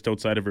 kind of just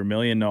outside of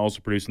Vermilion,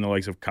 also producing the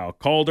likes of Kyle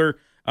Calder.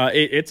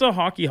 It's a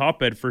hockey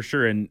hotbed for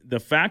sure. And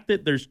the fact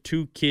that there's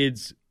 2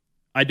 kids,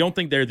 I don't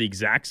think they're the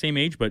exact same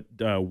age, but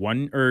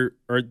one or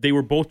they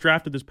were both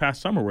drafted this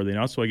past summer, were they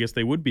not? So I guess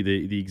they would be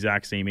the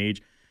exact same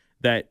age.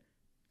 That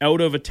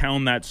out of a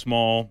town that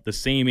small, the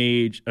same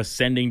age,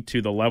 ascending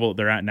to the level that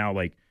they're at now,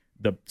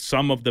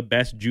 some of the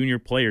best junior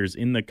players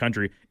in the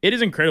country. It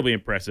is incredibly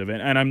impressive,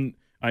 and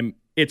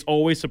it's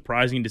always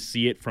surprising to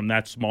see it from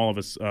that small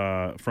of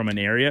from an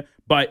area.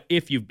 But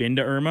if you've been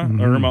to Irma,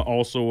 Irma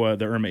also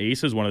the Irma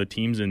Aces, one of the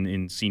teams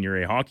in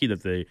Senior A hockey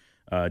that the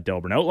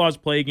Delburn Outlaws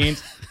play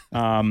against.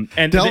 And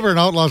Delburn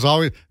Outlaws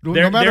always,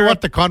 no matter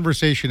what the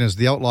conversation is,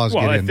 the Outlaws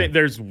get in. I think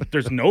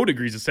there's no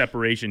degrees of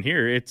separation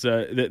here. It's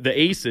the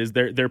Aces.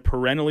 They're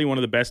perennially one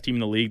of the best team in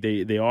the league.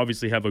 They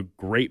obviously have a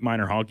great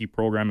minor hockey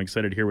program. I'm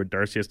excited to hear what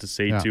Darcy has to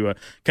say to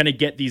kind of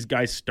get these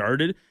guys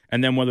started,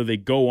 and then whether they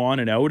go on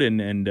and out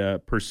and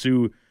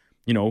pursue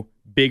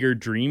bigger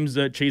dreams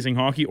chasing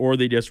hockey, or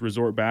they just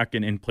resort back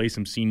and play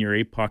some Senior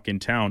A puck in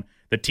town.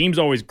 The team's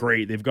always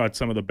great. They've got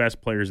some of the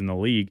best players in the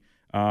league.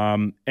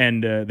 And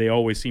they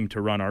always seem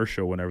to run our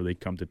show whenever they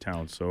come to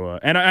town. So,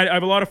 and I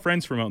have a lot of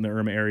friends from out in the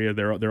Irma area.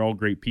 They're all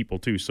great people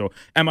too. So,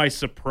 am I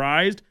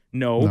surprised?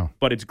 No,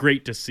 but it's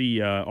great to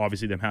see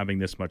obviously them having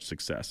this much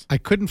success. I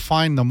couldn't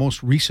find the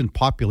most recent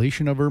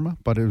population of Irma,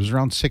 but it was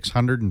around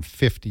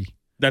 650.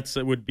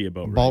 It would be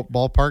about right.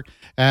 Ballpark.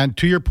 And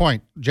to your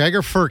point,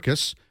 Jagger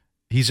Firkus,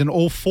 he's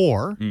an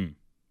 04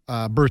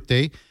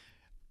 birthday.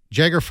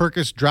 Jagger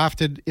Firkus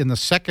drafted in the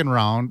second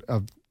round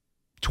of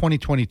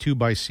 2022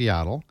 by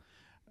Seattle.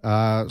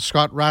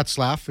 Scott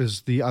Ratzlaff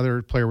is the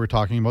other player we're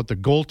talking about, the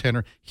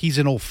goaltender. He's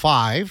in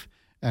 05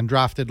 and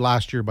drafted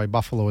last year by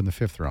Buffalo in the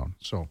 5th round.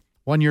 So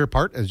 1 year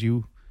apart, as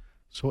you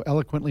so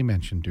eloquently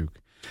mentioned, Duke.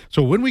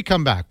 So when we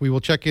come back, we will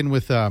check in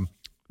with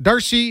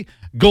Darcy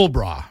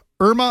Goldbra,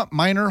 Irma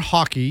Minor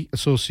Hockey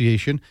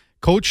Association,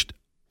 coached,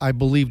 I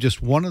believe,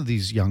 just one of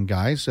these young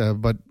guys,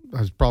 but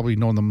has probably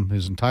known them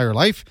his entire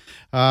life.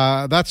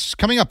 That's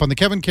coming up on the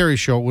Kevin Karius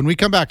Show when we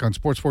come back on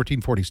Sports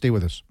 1440. Stay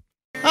with us.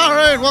 All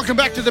right, welcome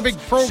back to the big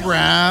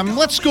program.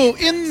 Let's go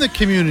in the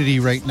community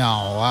right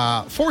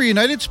now for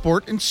United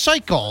Sport and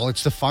Cycle.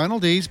 It's the final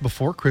days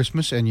before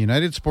Christmas, and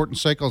United Sport and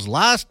Cycle's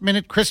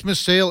last-minute Christmas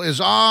sale is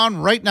on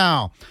right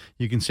now.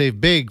 You can save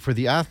big for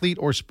the athlete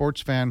or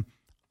sports fan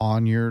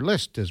on your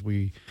list as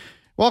we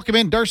welcome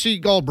in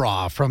Darcy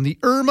Goldbra from the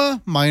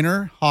Irma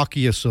Minor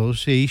Hockey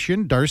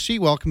Association. Darcy,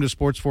 welcome to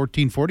Sports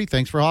 1440.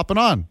 Thanks for hopping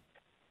on.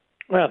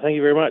 Well, thank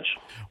you very much.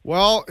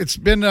 Well, it's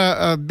been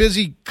a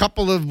busy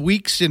couple of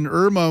weeks in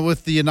Irma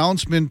with the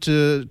announcement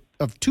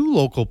of 2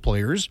 local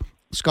players,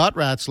 Scott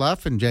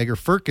Ratzlaff and Jagger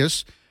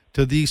Furcus,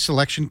 to the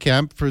selection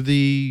camp for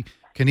the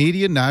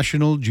Canadian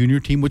national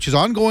junior team, which is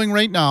ongoing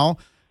right now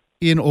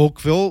in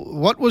Oakville.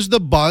 What was the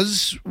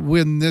buzz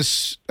when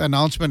this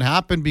announcement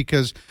happened?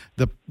 Because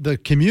the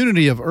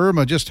community of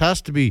Irma just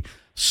has to be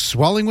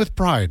swelling with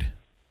pride.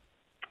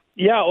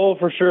 Yeah,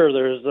 for sure.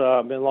 There's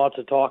been lots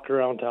of talk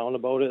around town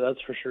about it,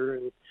 that's for sure.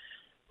 And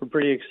we're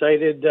pretty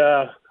excited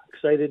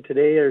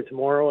today or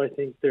tomorrow. I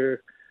think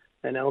they're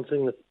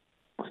announcing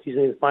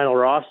the final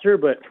roster,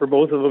 but for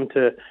both of them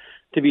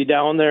to be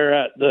down there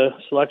at the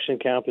selection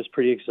camp is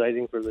pretty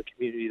exciting for the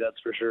community, that's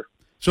for sure.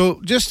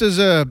 So just as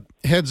a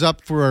heads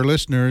up for our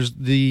listeners,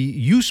 the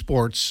U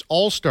Sports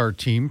All-Star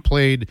team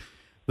played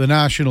the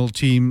national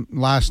team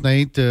last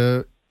night,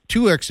 2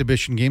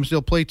 exhibition games.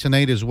 They'll play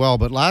tonight as well.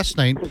 But last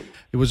night,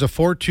 it was a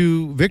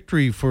 4-2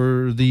 victory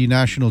for the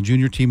national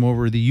junior team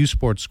over the U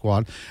Sports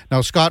squad. Now,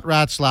 Scott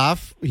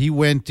Ratzlaff, he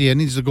went in.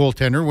 He's the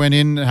goaltender. Went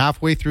in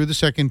halfway through the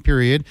second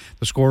period.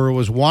 The score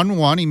was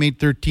 1-1. He made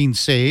 13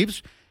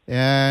 saves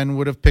and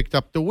would have picked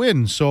up the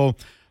win. So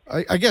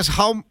I guess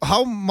how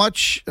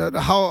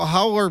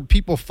are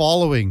people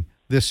following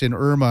this in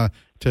Irma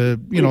to,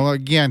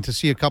 again, to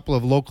see a couple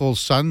of local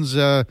sons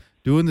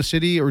doing the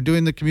city or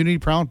doing the community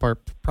proud,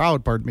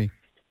 pardon me.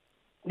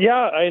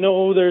 Yeah, I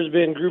know there's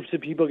been groups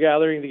of people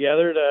gathering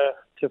together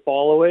to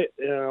follow it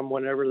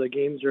whenever the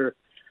games are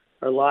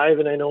live,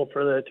 and I know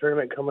for the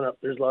tournament coming up,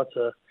 there's lots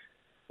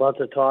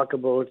of talk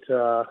about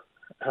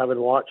having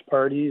watch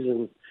parties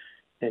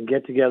and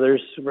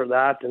get-togethers for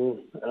that. And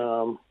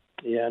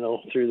I know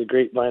through the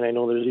grapevine, I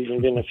know there's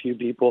even been a few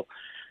people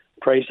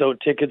price out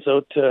tickets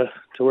out to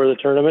where the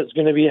tournament's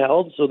going to be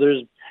held. So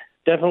there's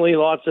definitely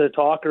lots of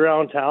talk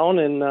around town,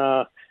 and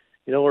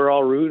we're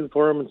all rooting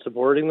for them and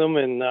supporting them,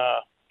 and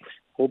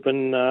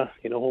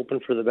hoping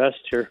for the best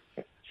here.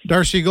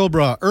 Darcy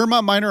Goldbra,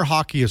 Irma Minor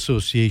Hockey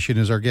Association,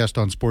 is our guest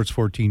on Sports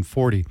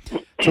 1440.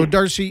 So,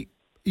 Darcy,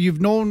 you've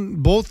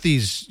known both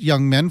these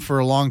young men for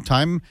a long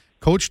time,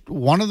 coached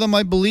one of them,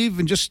 I believe,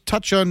 and just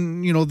touch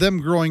on them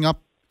growing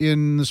up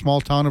in the small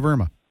town of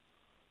Irma.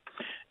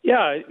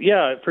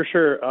 Yeah, for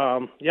sure.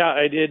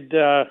 I did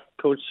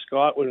coach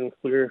Scott when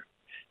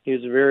he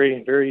was a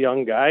very, very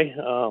young guy.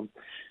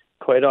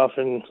 Quite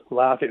often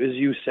laugh, it was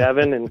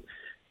U7, and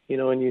in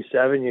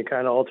U7 you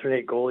kind of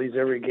alternate goalies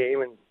every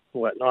game and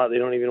whatnot. They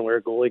don't even wear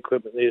goalie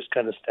equipment. They just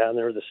kind of stand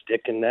there with a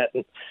stick and net.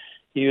 And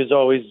he was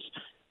always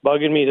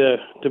bugging me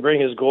to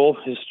bring his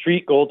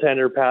street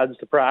goaltender pads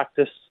to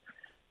practice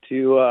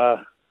to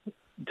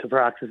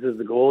practice as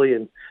the goalie,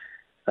 and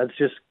that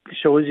just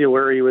shows you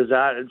where he was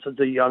at such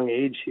a young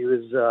age. He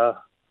was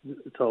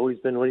it's always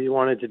been what he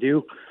wanted to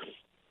do.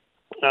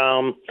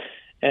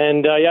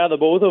 The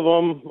both of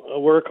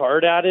them work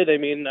hard at it. I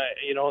mean,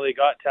 they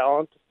got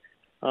talent,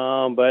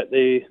 but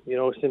they,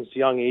 since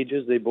young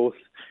ages, they both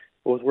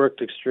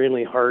worked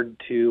extremely hard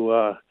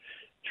to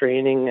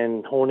training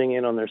and honing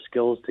in on their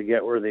skills to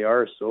get where they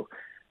are. So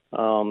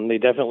they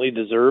definitely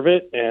deserve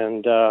it,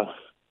 and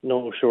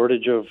no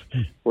shortage of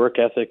work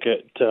ethic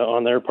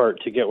on their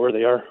part to get where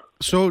they are.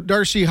 So,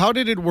 Darcy, how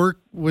did it work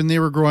when they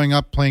were growing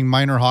up playing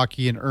minor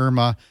hockey in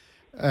Irma?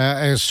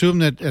 I assume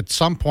that at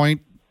some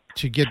point,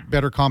 to get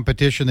better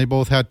competition, they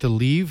both had to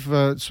leave.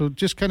 So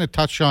just kind of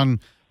touch on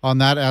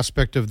that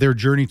aspect of their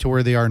journey to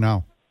where they are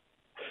now.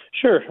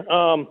 Sure.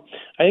 I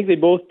think they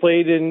both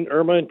played in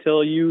Irma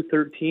until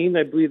U13.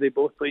 I believe they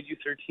both played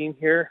U13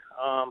 here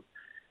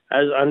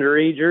as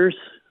underagers.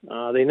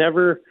 They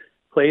never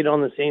played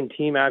on the same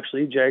team,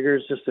 actually.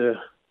 Jagger's just a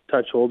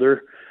touch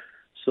older.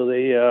 So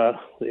they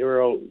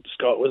were out.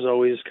 Scott was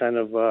always kind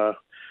of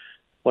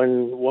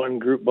one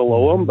group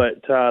below them,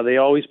 but they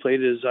always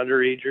played as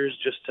underagers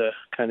just to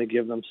kind of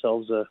give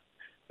themselves a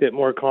bit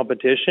more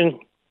competition.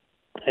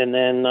 And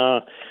then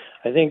I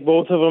think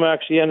both of them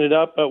actually ended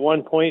up at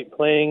one point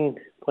playing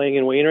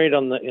in Wainwright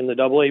in the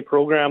AA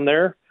program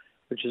there,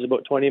 which is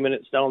about 20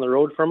 minutes down the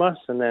road from us.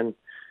 And then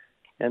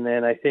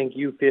I think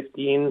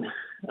U15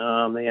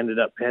 they ended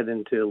up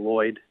heading to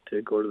Lloyd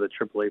to go to the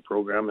AAA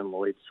program in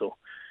Lloyd. So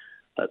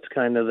that's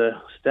kind of the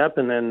step.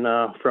 And then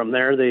from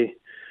there,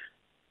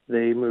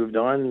 they moved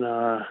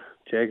on.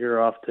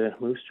 Jagger off to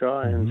Moose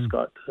Jaw and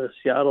Scott to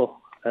Seattle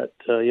at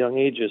young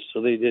ages.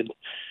 So they did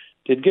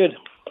good.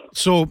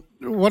 So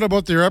what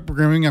about their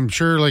upbringing? I'm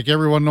sure like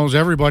everyone knows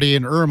everybody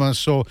in Irma.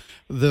 So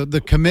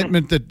the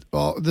commitment that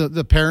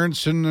the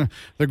parents and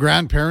the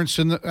grandparents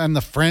and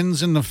the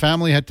friends and the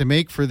family had to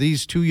make for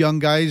these two young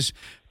guys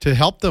to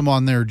help them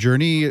on their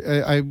journey,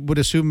 I would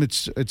assume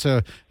it's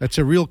a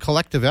real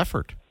collective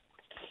effort.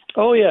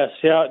 Oh yes,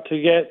 yeah.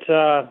 To get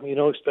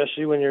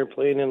especially when you're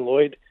playing in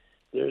Lloyd,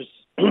 there's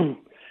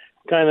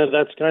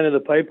that's kind of the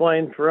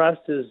pipeline for us.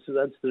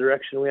 That's the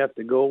direction we have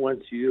to go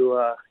once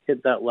you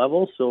hit that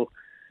level. So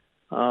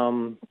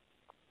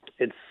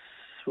it's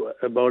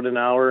about an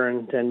hour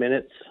and 10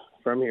 minutes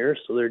from here.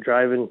 So they're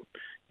driving,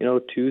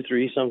 2,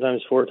 3,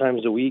 sometimes 4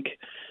 times a week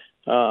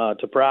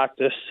to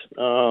practice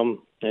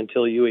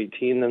until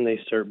U18. Then they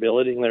start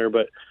billeting there.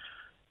 But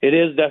it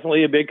is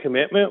definitely a big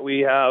commitment. We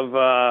have,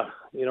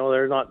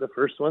 they're not the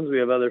first ones. We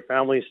have other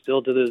families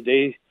still to this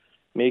day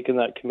making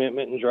that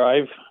commitment and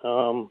drive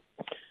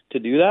to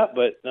do that.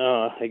 But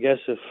I guess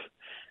if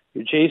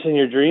you're chasing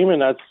your dream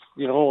and that's,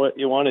 what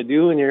you want to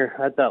do and you're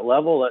at that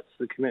level, that's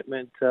the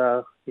commitment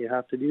you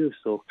have to do.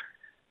 So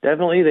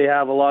definitely they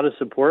have a lot of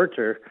support.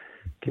 Their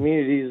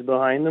communities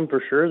behind them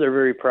for sure. They're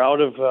very proud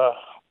of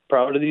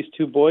these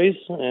two boys,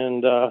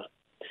 and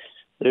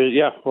there's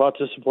lots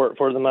of support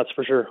for them, that's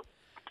for sure.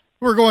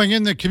 We're going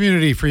in the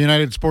community for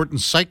United Sport and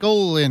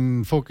Cycle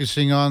and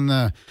focusing on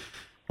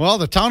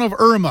the town of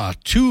Irma.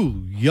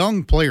 2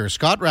 young players,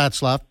 Scott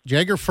Ratzlaff,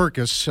 Jagger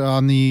Furcus,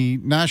 on the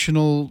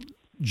national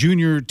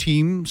junior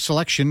team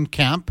selection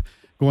camp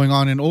going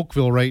on in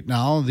Oakville right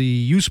now. The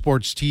U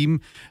Sports team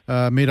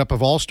made up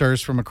of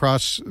all-stars from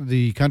across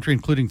the country,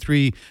 including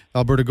 3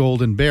 Alberta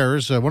Golden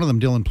Bears. One of them,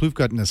 Dylan Plouffe,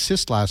 got an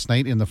assist last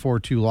night in the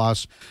 4-2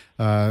 loss,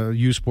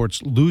 U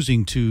Sports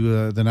losing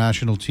to the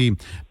national team.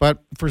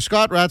 But for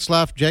Scott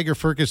Ratzlaff, Jagger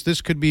Furcus,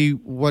 this could be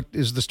what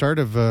is the start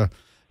of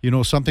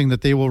something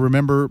that they will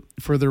remember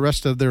for the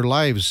rest of their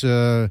lives.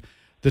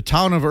 The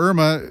town of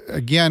Irma,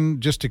 again,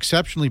 just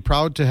exceptionally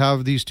proud to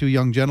have these 2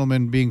 young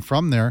gentlemen being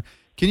from there.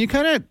 Can you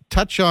kind of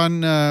touch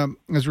on,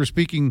 as we're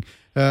speaking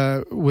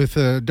with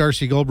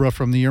Darcy Gulbra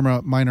from the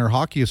Irma Minor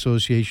Hockey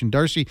Association.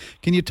 Darcy,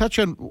 can you touch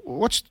on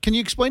can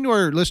you explain to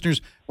our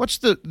listeners, what's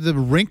the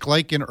rink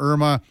like in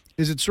Irma?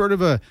 Is it sort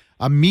of a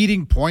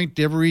meeting point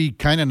every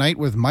kind of night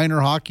with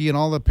minor hockey and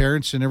all the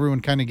parents and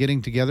everyone kind of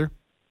getting together?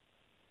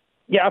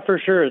 Yeah, for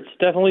sure. It's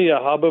definitely a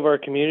hub of our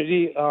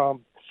community.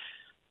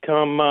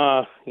 Come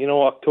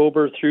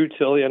October through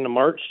till the end of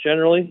March,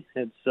 generally.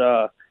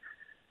 It's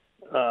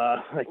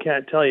I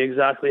can't tell you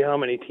exactly how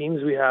many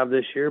teams we have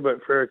this year,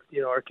 but for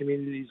our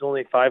community is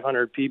only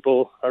 500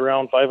 people,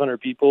 around 500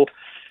 people,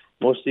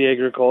 mostly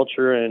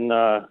agriculture and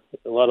a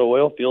lot of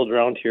oil fields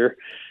around here.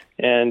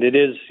 And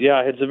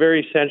it's a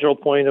very central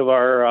point of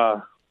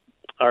our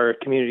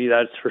community,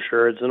 that's for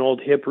sure. It's an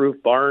old hip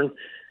roof barn.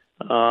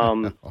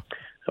 The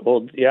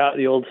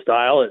old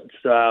style.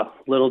 It's a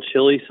little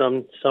chilly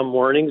some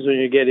mornings when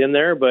you get in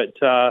there, but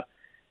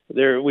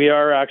we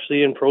are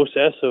actually in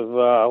process of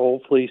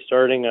hopefully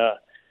starting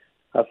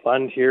a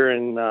fund here,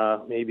 and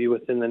maybe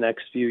within the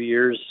next few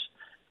years,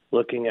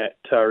 looking at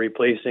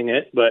replacing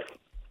it. But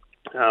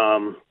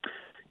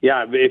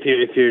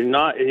if you're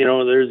not,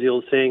 there's the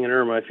old saying in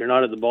Irma: if you're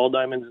not at the Ball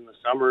Diamonds in the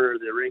summer or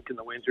the rink in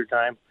the winter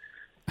time,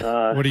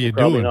 what are you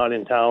probably doing? Not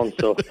in town.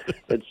 So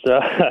it's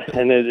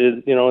and it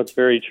is, it's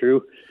very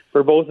true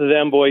for both of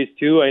them boys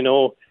too. I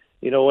know,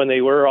 when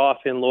they were off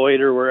in Lloyd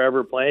or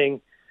wherever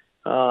playing,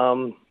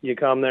 you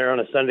come there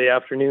on a Sunday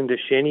afternoon to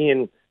shinny,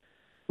 and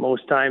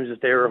most times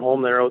if they were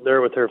home, they're out there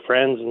with their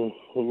friends and,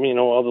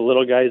 all the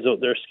little guys out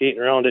there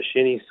skating around at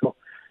shinny. So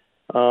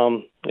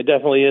it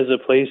definitely is a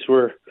place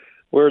where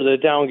the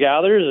town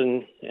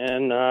gathers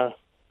and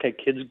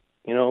kids,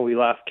 we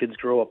laugh, kids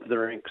grow up at the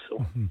rink.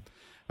 So.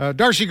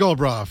 Darcy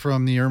Goldbra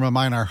from the Irma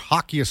Minor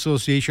Hockey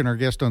Association, our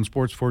guest on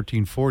Sports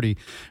 1440.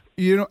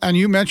 And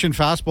you mentioned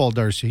fastball,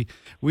 Darcy.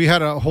 We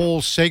had a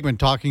whole segment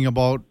talking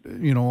about,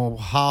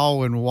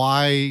 how and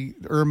why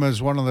Irma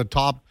is one of the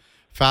top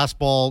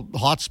fastball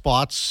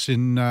hotspots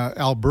in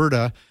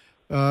Alberta.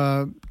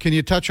 Can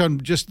you touch on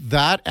just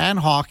that and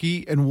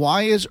hockey, and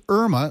why is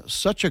Irma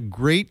such a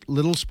great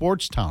little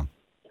sports town?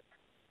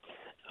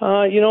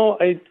 I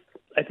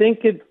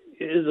think it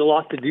is a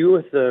lot to do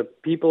with the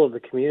people of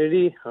the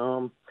community.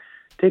 It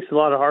takes a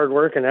lot of hard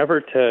work and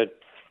effort to,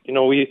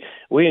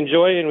 we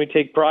enjoy and we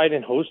take pride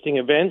in hosting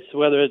events,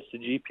 whether it's the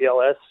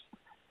GPLS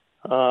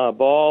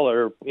ball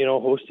or,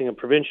 hosting a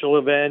provincial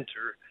event,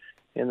 or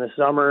in the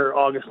summer,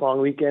 August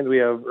long weekend, we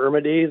have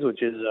Irma Days,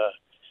 which is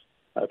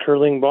a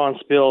curling,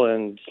 bonspiel,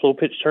 and slow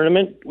pitch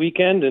tournament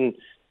weekend. And,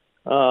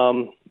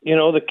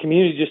 the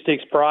community just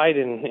takes pride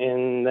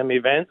in them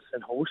events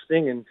and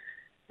hosting, and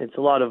it's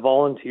a lot of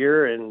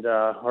volunteer and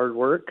hard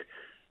work.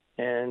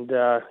 And,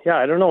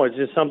 I don't know. It's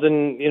just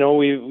something,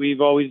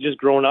 we've always just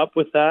grown up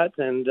with that.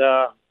 And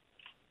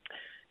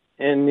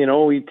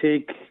we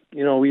take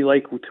we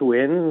like to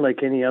win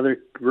like any other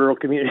rural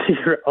community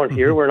around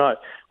here. We're not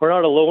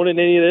alone in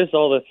any of this.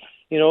 All the,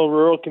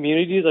 rural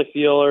communities, I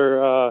feel,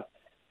 are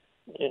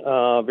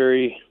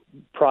very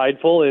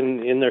prideful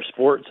in their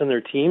sports and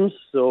their teams.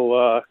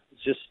 So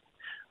it's just,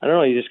 I don't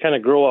know, you just kind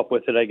of grow up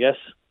with it, I guess.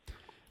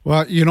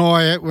 Well,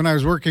 when I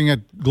was working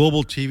at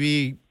Global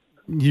TV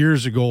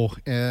years ago,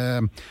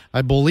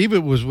 I believe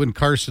it was when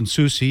Carson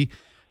Soucy,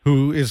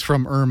 who is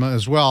from Irma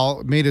as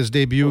well, made his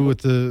debut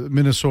with the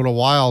Minnesota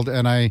Wild,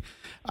 and I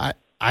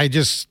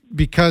just,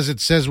 because it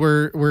says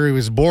where he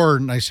was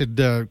born, I said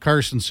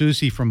Carson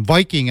Soucy from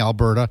Viking,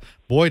 Alberta.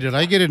 Boy, did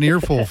I get an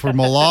earful from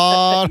a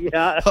lot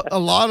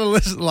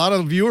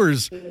of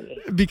viewers,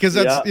 because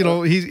that's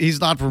he's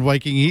not from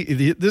Viking.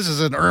 This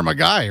is an Irma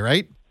guy,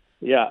 right?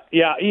 Yeah,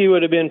 he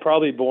would have been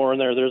probably born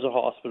there. There's a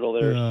hospital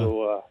there,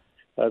 so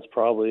that's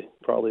probably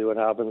what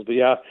happens. But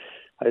yeah,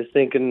 I was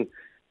thinking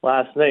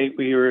last night,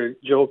 we were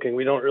joking.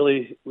 We don't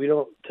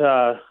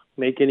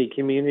make any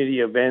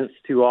community events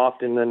too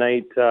often the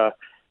night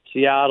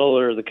Seattle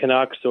or the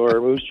Canucks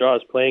or Moose Jaw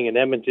is playing in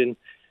Edmonton,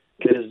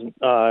 because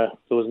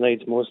those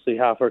nights mostly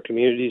half our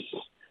community's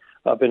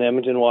up in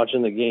Edmonton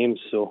watching the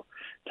games. So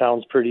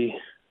town's pretty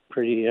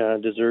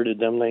deserted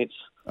them nights.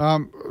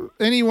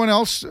 Anyone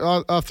else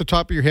off the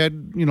top of your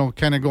head,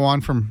 kind of go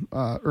on from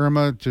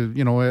Irma to,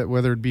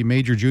 whether it be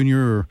major,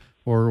 junior,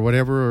 or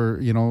whatever, or,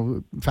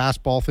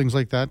 fastball, things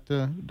like that,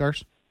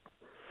 Darce?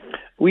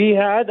 We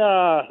had,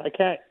 I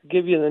can't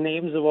give you the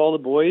names of all the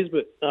boys,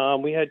 but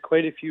we had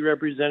quite a few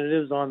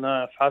representatives on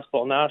the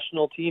fastball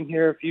national team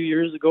here a few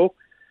years ago.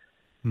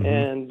 Mm-hmm.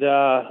 And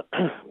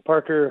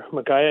Parker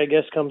Mackay, I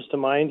guess, comes to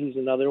mind. He's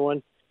another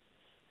one.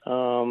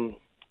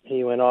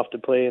 He went off to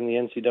play in the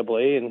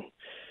NCAA,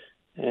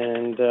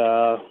 and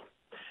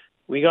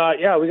we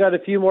got a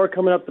few more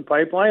coming up the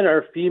pipeline.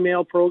 Our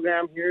female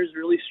program here is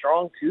really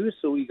strong too,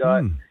 so we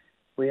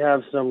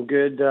have some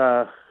good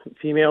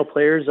female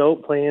players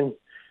out playing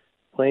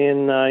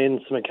in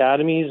some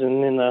academies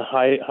and in the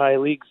high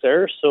leagues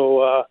there.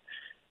 So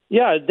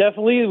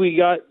definitely we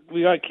got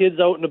kids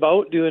out and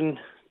about doing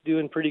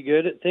pretty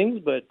good at things,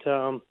 but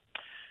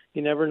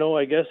you never know,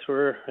 I guess,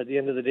 where at the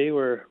end of the day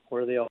where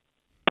they all.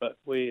 But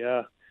we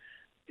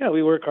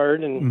work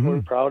hard, and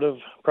we're proud of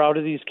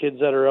these kids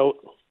that are out.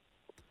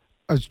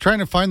 I was trying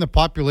to find the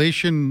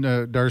population,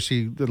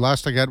 Darcy. The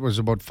last I got was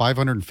about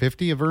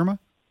 550 of Irma.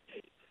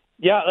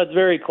 Yeah, that's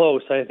very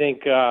close. I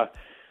think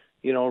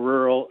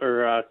rural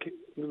or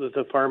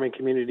the farming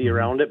community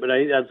around it, but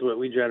that's what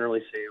we generally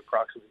say,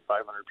 approximately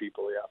 500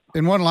 people. Yeah.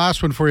 And one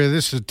last one for you.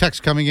 This is a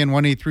text coming in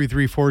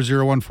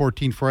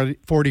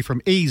 1-833-401-1440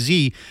 from AZ.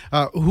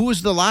 Who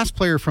was the last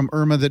player from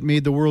Irma that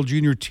made the World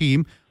Junior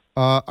team?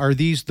 Are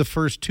these the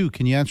first two?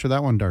 Can you answer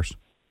that one, Darce?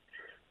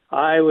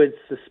 I would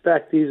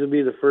suspect these would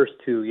be the first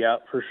two, yeah,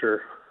 for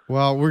sure.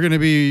 Well, we're going to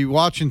be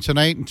watching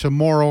tonight and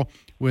tomorrow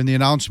when the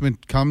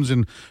announcement comes,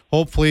 and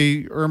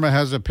hopefully Irma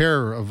has a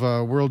pair of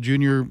World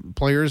Junior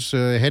players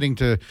heading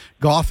to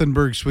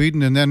Gothenburg,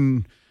 Sweden, and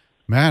then,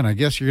 man, I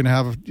guess you're going to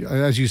have,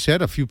 as you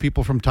said, a few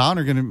people from town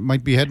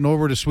might be heading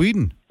over to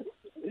Sweden.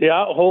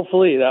 Yeah,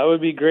 hopefully. That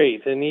would be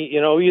great. And,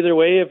 either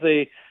way, if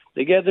they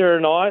get there or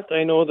not,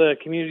 I know the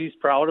community's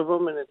proud of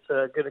them, and it's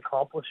a good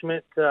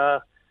accomplishment,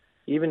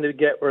 even to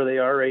get where they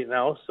are right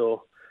now.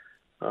 So,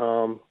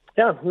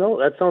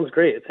 that sounds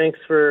great. Thanks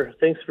for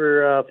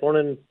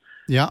phoning.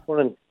 Yeah,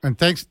 and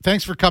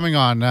thanks for coming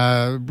on.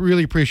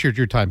 Really appreciate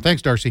your time.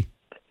 Thanks, Darcy.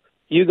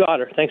 You got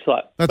her. Thanks a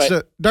lot. That's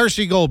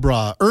Darcy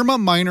Goldbra, Irma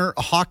Minor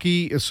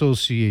Hockey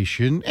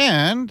Association,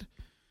 and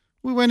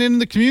we went in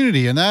the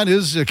community, and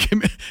that's a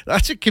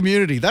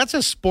community. That's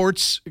a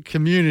sports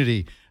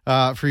community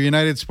for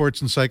United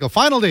Sports and Cycle.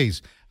 Final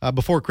days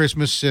before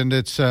Christmas, and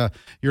it's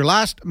your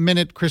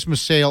last-minute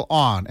Christmas sale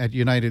on at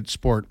United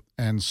Sport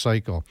and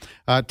Cycle.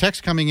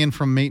 Text coming in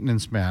from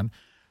Maintenance Man.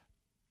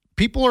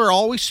 People are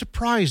always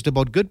surprised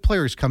about good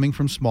players coming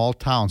from small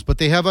towns, but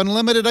they have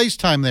unlimited ice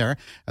time there,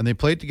 and they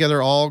played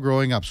together all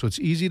growing up, so it's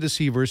easy to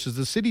see versus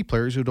the city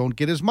players who don't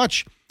get as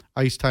much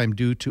ice time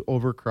due to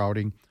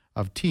overcrowding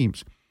of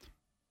teams.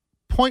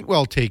 Point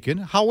well taken.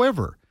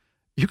 However,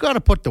 you got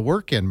to put the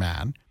work in,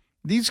 man.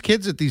 These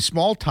kids at these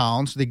small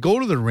towns, they go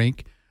to the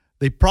rink.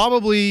 They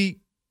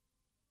probably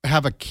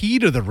have a key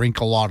to the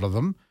rink, a lot of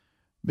them.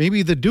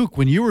 Maybe the Duke,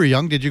 when you were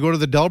young, did you go to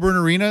the Delburn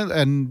Arena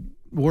and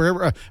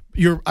wherever?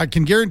 I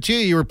can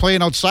guarantee you were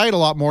playing outside a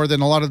lot more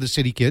than a lot of the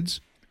city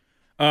kids.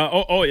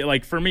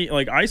 Like for me,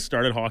 like I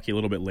started hockey a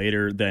little bit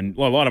later than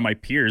a lot of my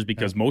peers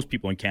because most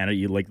people in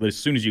Canada, as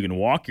soon as you can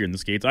walk, you're in the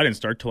skates. I didn't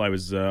start till I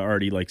was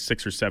already like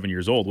 6 or 7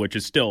 years old, which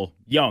is still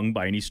young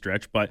by any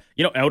stretch. But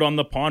out on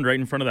the pond right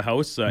in front of the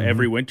house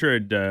every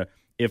winter,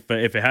 if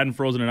it hadn't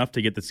frozen enough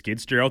to get the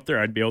skid steer out there,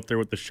 I'd be out there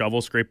with the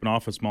shovel scraping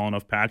off a small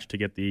enough patch to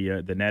get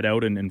the net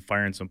out and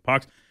firing some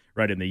pucks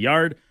right in the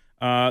yard.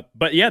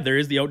 But yeah, there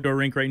is the outdoor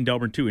rink right in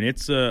Delburn too, and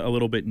it's a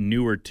little bit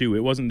newer too.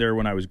 It wasn't there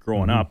when I was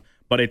growing up.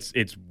 But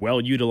it's well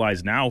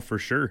utilized now for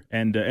sure.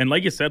 And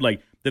like you said,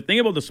 like the thing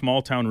about the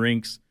small town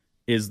rinks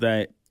is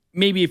that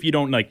maybe if you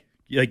don't like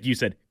you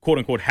said, quote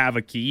unquote, have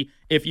a key,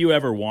 if you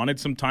ever wanted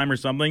some time or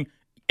something,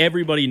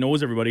 everybody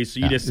knows everybody, so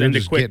you just send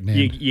a quick.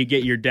 You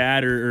get your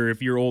dad, or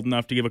if you're old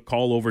enough to give a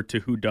call over to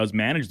who does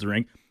manage the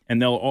rink,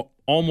 and they'll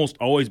almost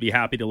always be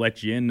happy to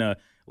let you in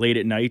late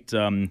at night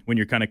when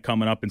you're kind of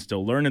coming up and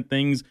still learning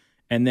things.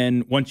 And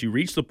then once you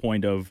reach the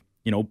point of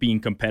being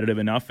competitive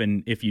enough,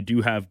 and if you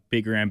do have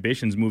bigger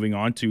ambitions, moving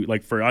on to,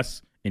 like for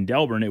us in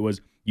Delburn, it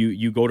was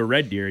you go to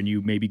Red Deer and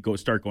you maybe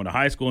start going to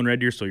high school in Red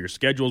Deer, so your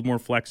schedule is more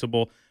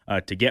flexible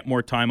to get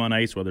more time on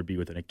ice, whether it be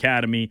with an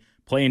academy,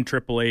 playing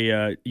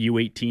AAA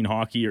U18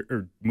 hockey,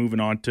 or moving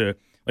on to,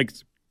 like,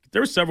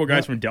 there were several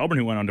guys from Delburn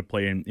who went on to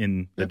play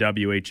in the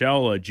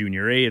WHL,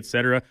 Junior A,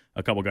 etc.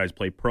 A couple guys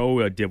play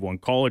pro, Div 1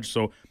 college.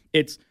 So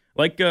it's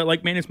like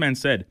Maintenance Man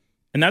said,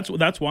 and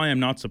that's why I'm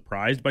not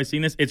surprised by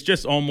seeing this. It's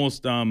just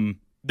almost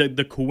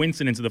the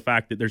coincidence of the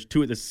fact that there's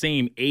two at the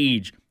same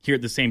age here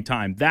at the same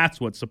time.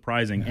 That's what's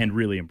surprising and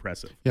really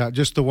impressive. Yeah,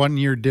 just the 1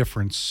 year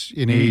difference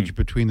in age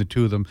between the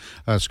two of them.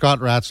 Scott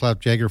Ratzlaff,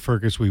 Jagger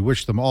Fergus, we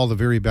wish them all the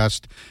very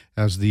best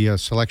as the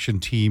selection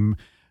team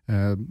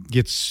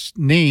gets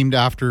named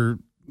after,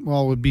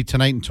 well, it would be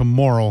tonight and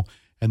tomorrow,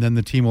 and then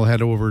the team will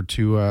head over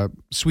to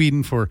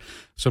Sweden for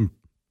some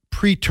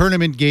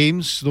pre-tournament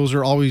games. Those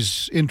are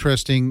always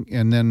interesting,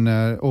 and then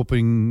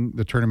opening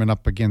the tournament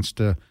up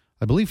against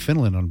I believe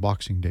Finland on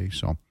Boxing Day,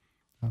 so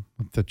I'll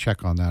have to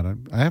check on that.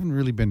 I haven't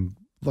really been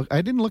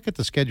I didn't look at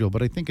the schedule,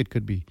 but I think it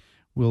could be.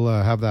 We'll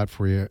have that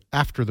for you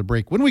after the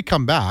break. When we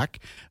come back,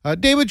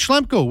 David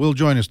Schlemko will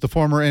join us, the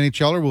former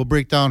NHLer. We'll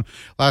break down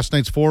last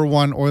night's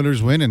 4-1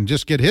 Oilers win and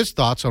just get his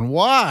thoughts on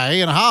why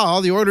and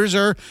how the Oilers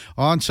are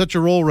on such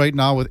a roll right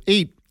now with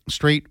 8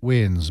 straight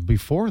wins.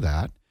 Before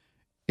that,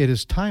 it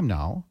is time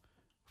now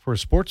for a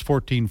Sports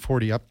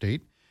 1440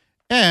 update,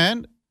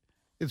 and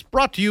it's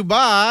brought to you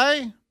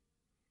by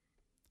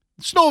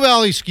Snow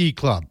Valley Ski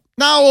Club,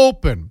 now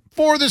open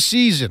for the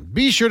season.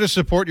 Be sure to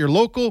support your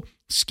local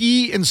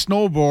ski and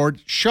snowboard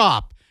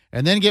shop,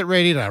 and then get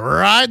ready to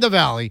ride the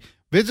valley.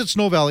 Visit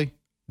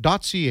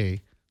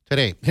snowvalley.ca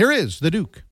today. Here is the Duke.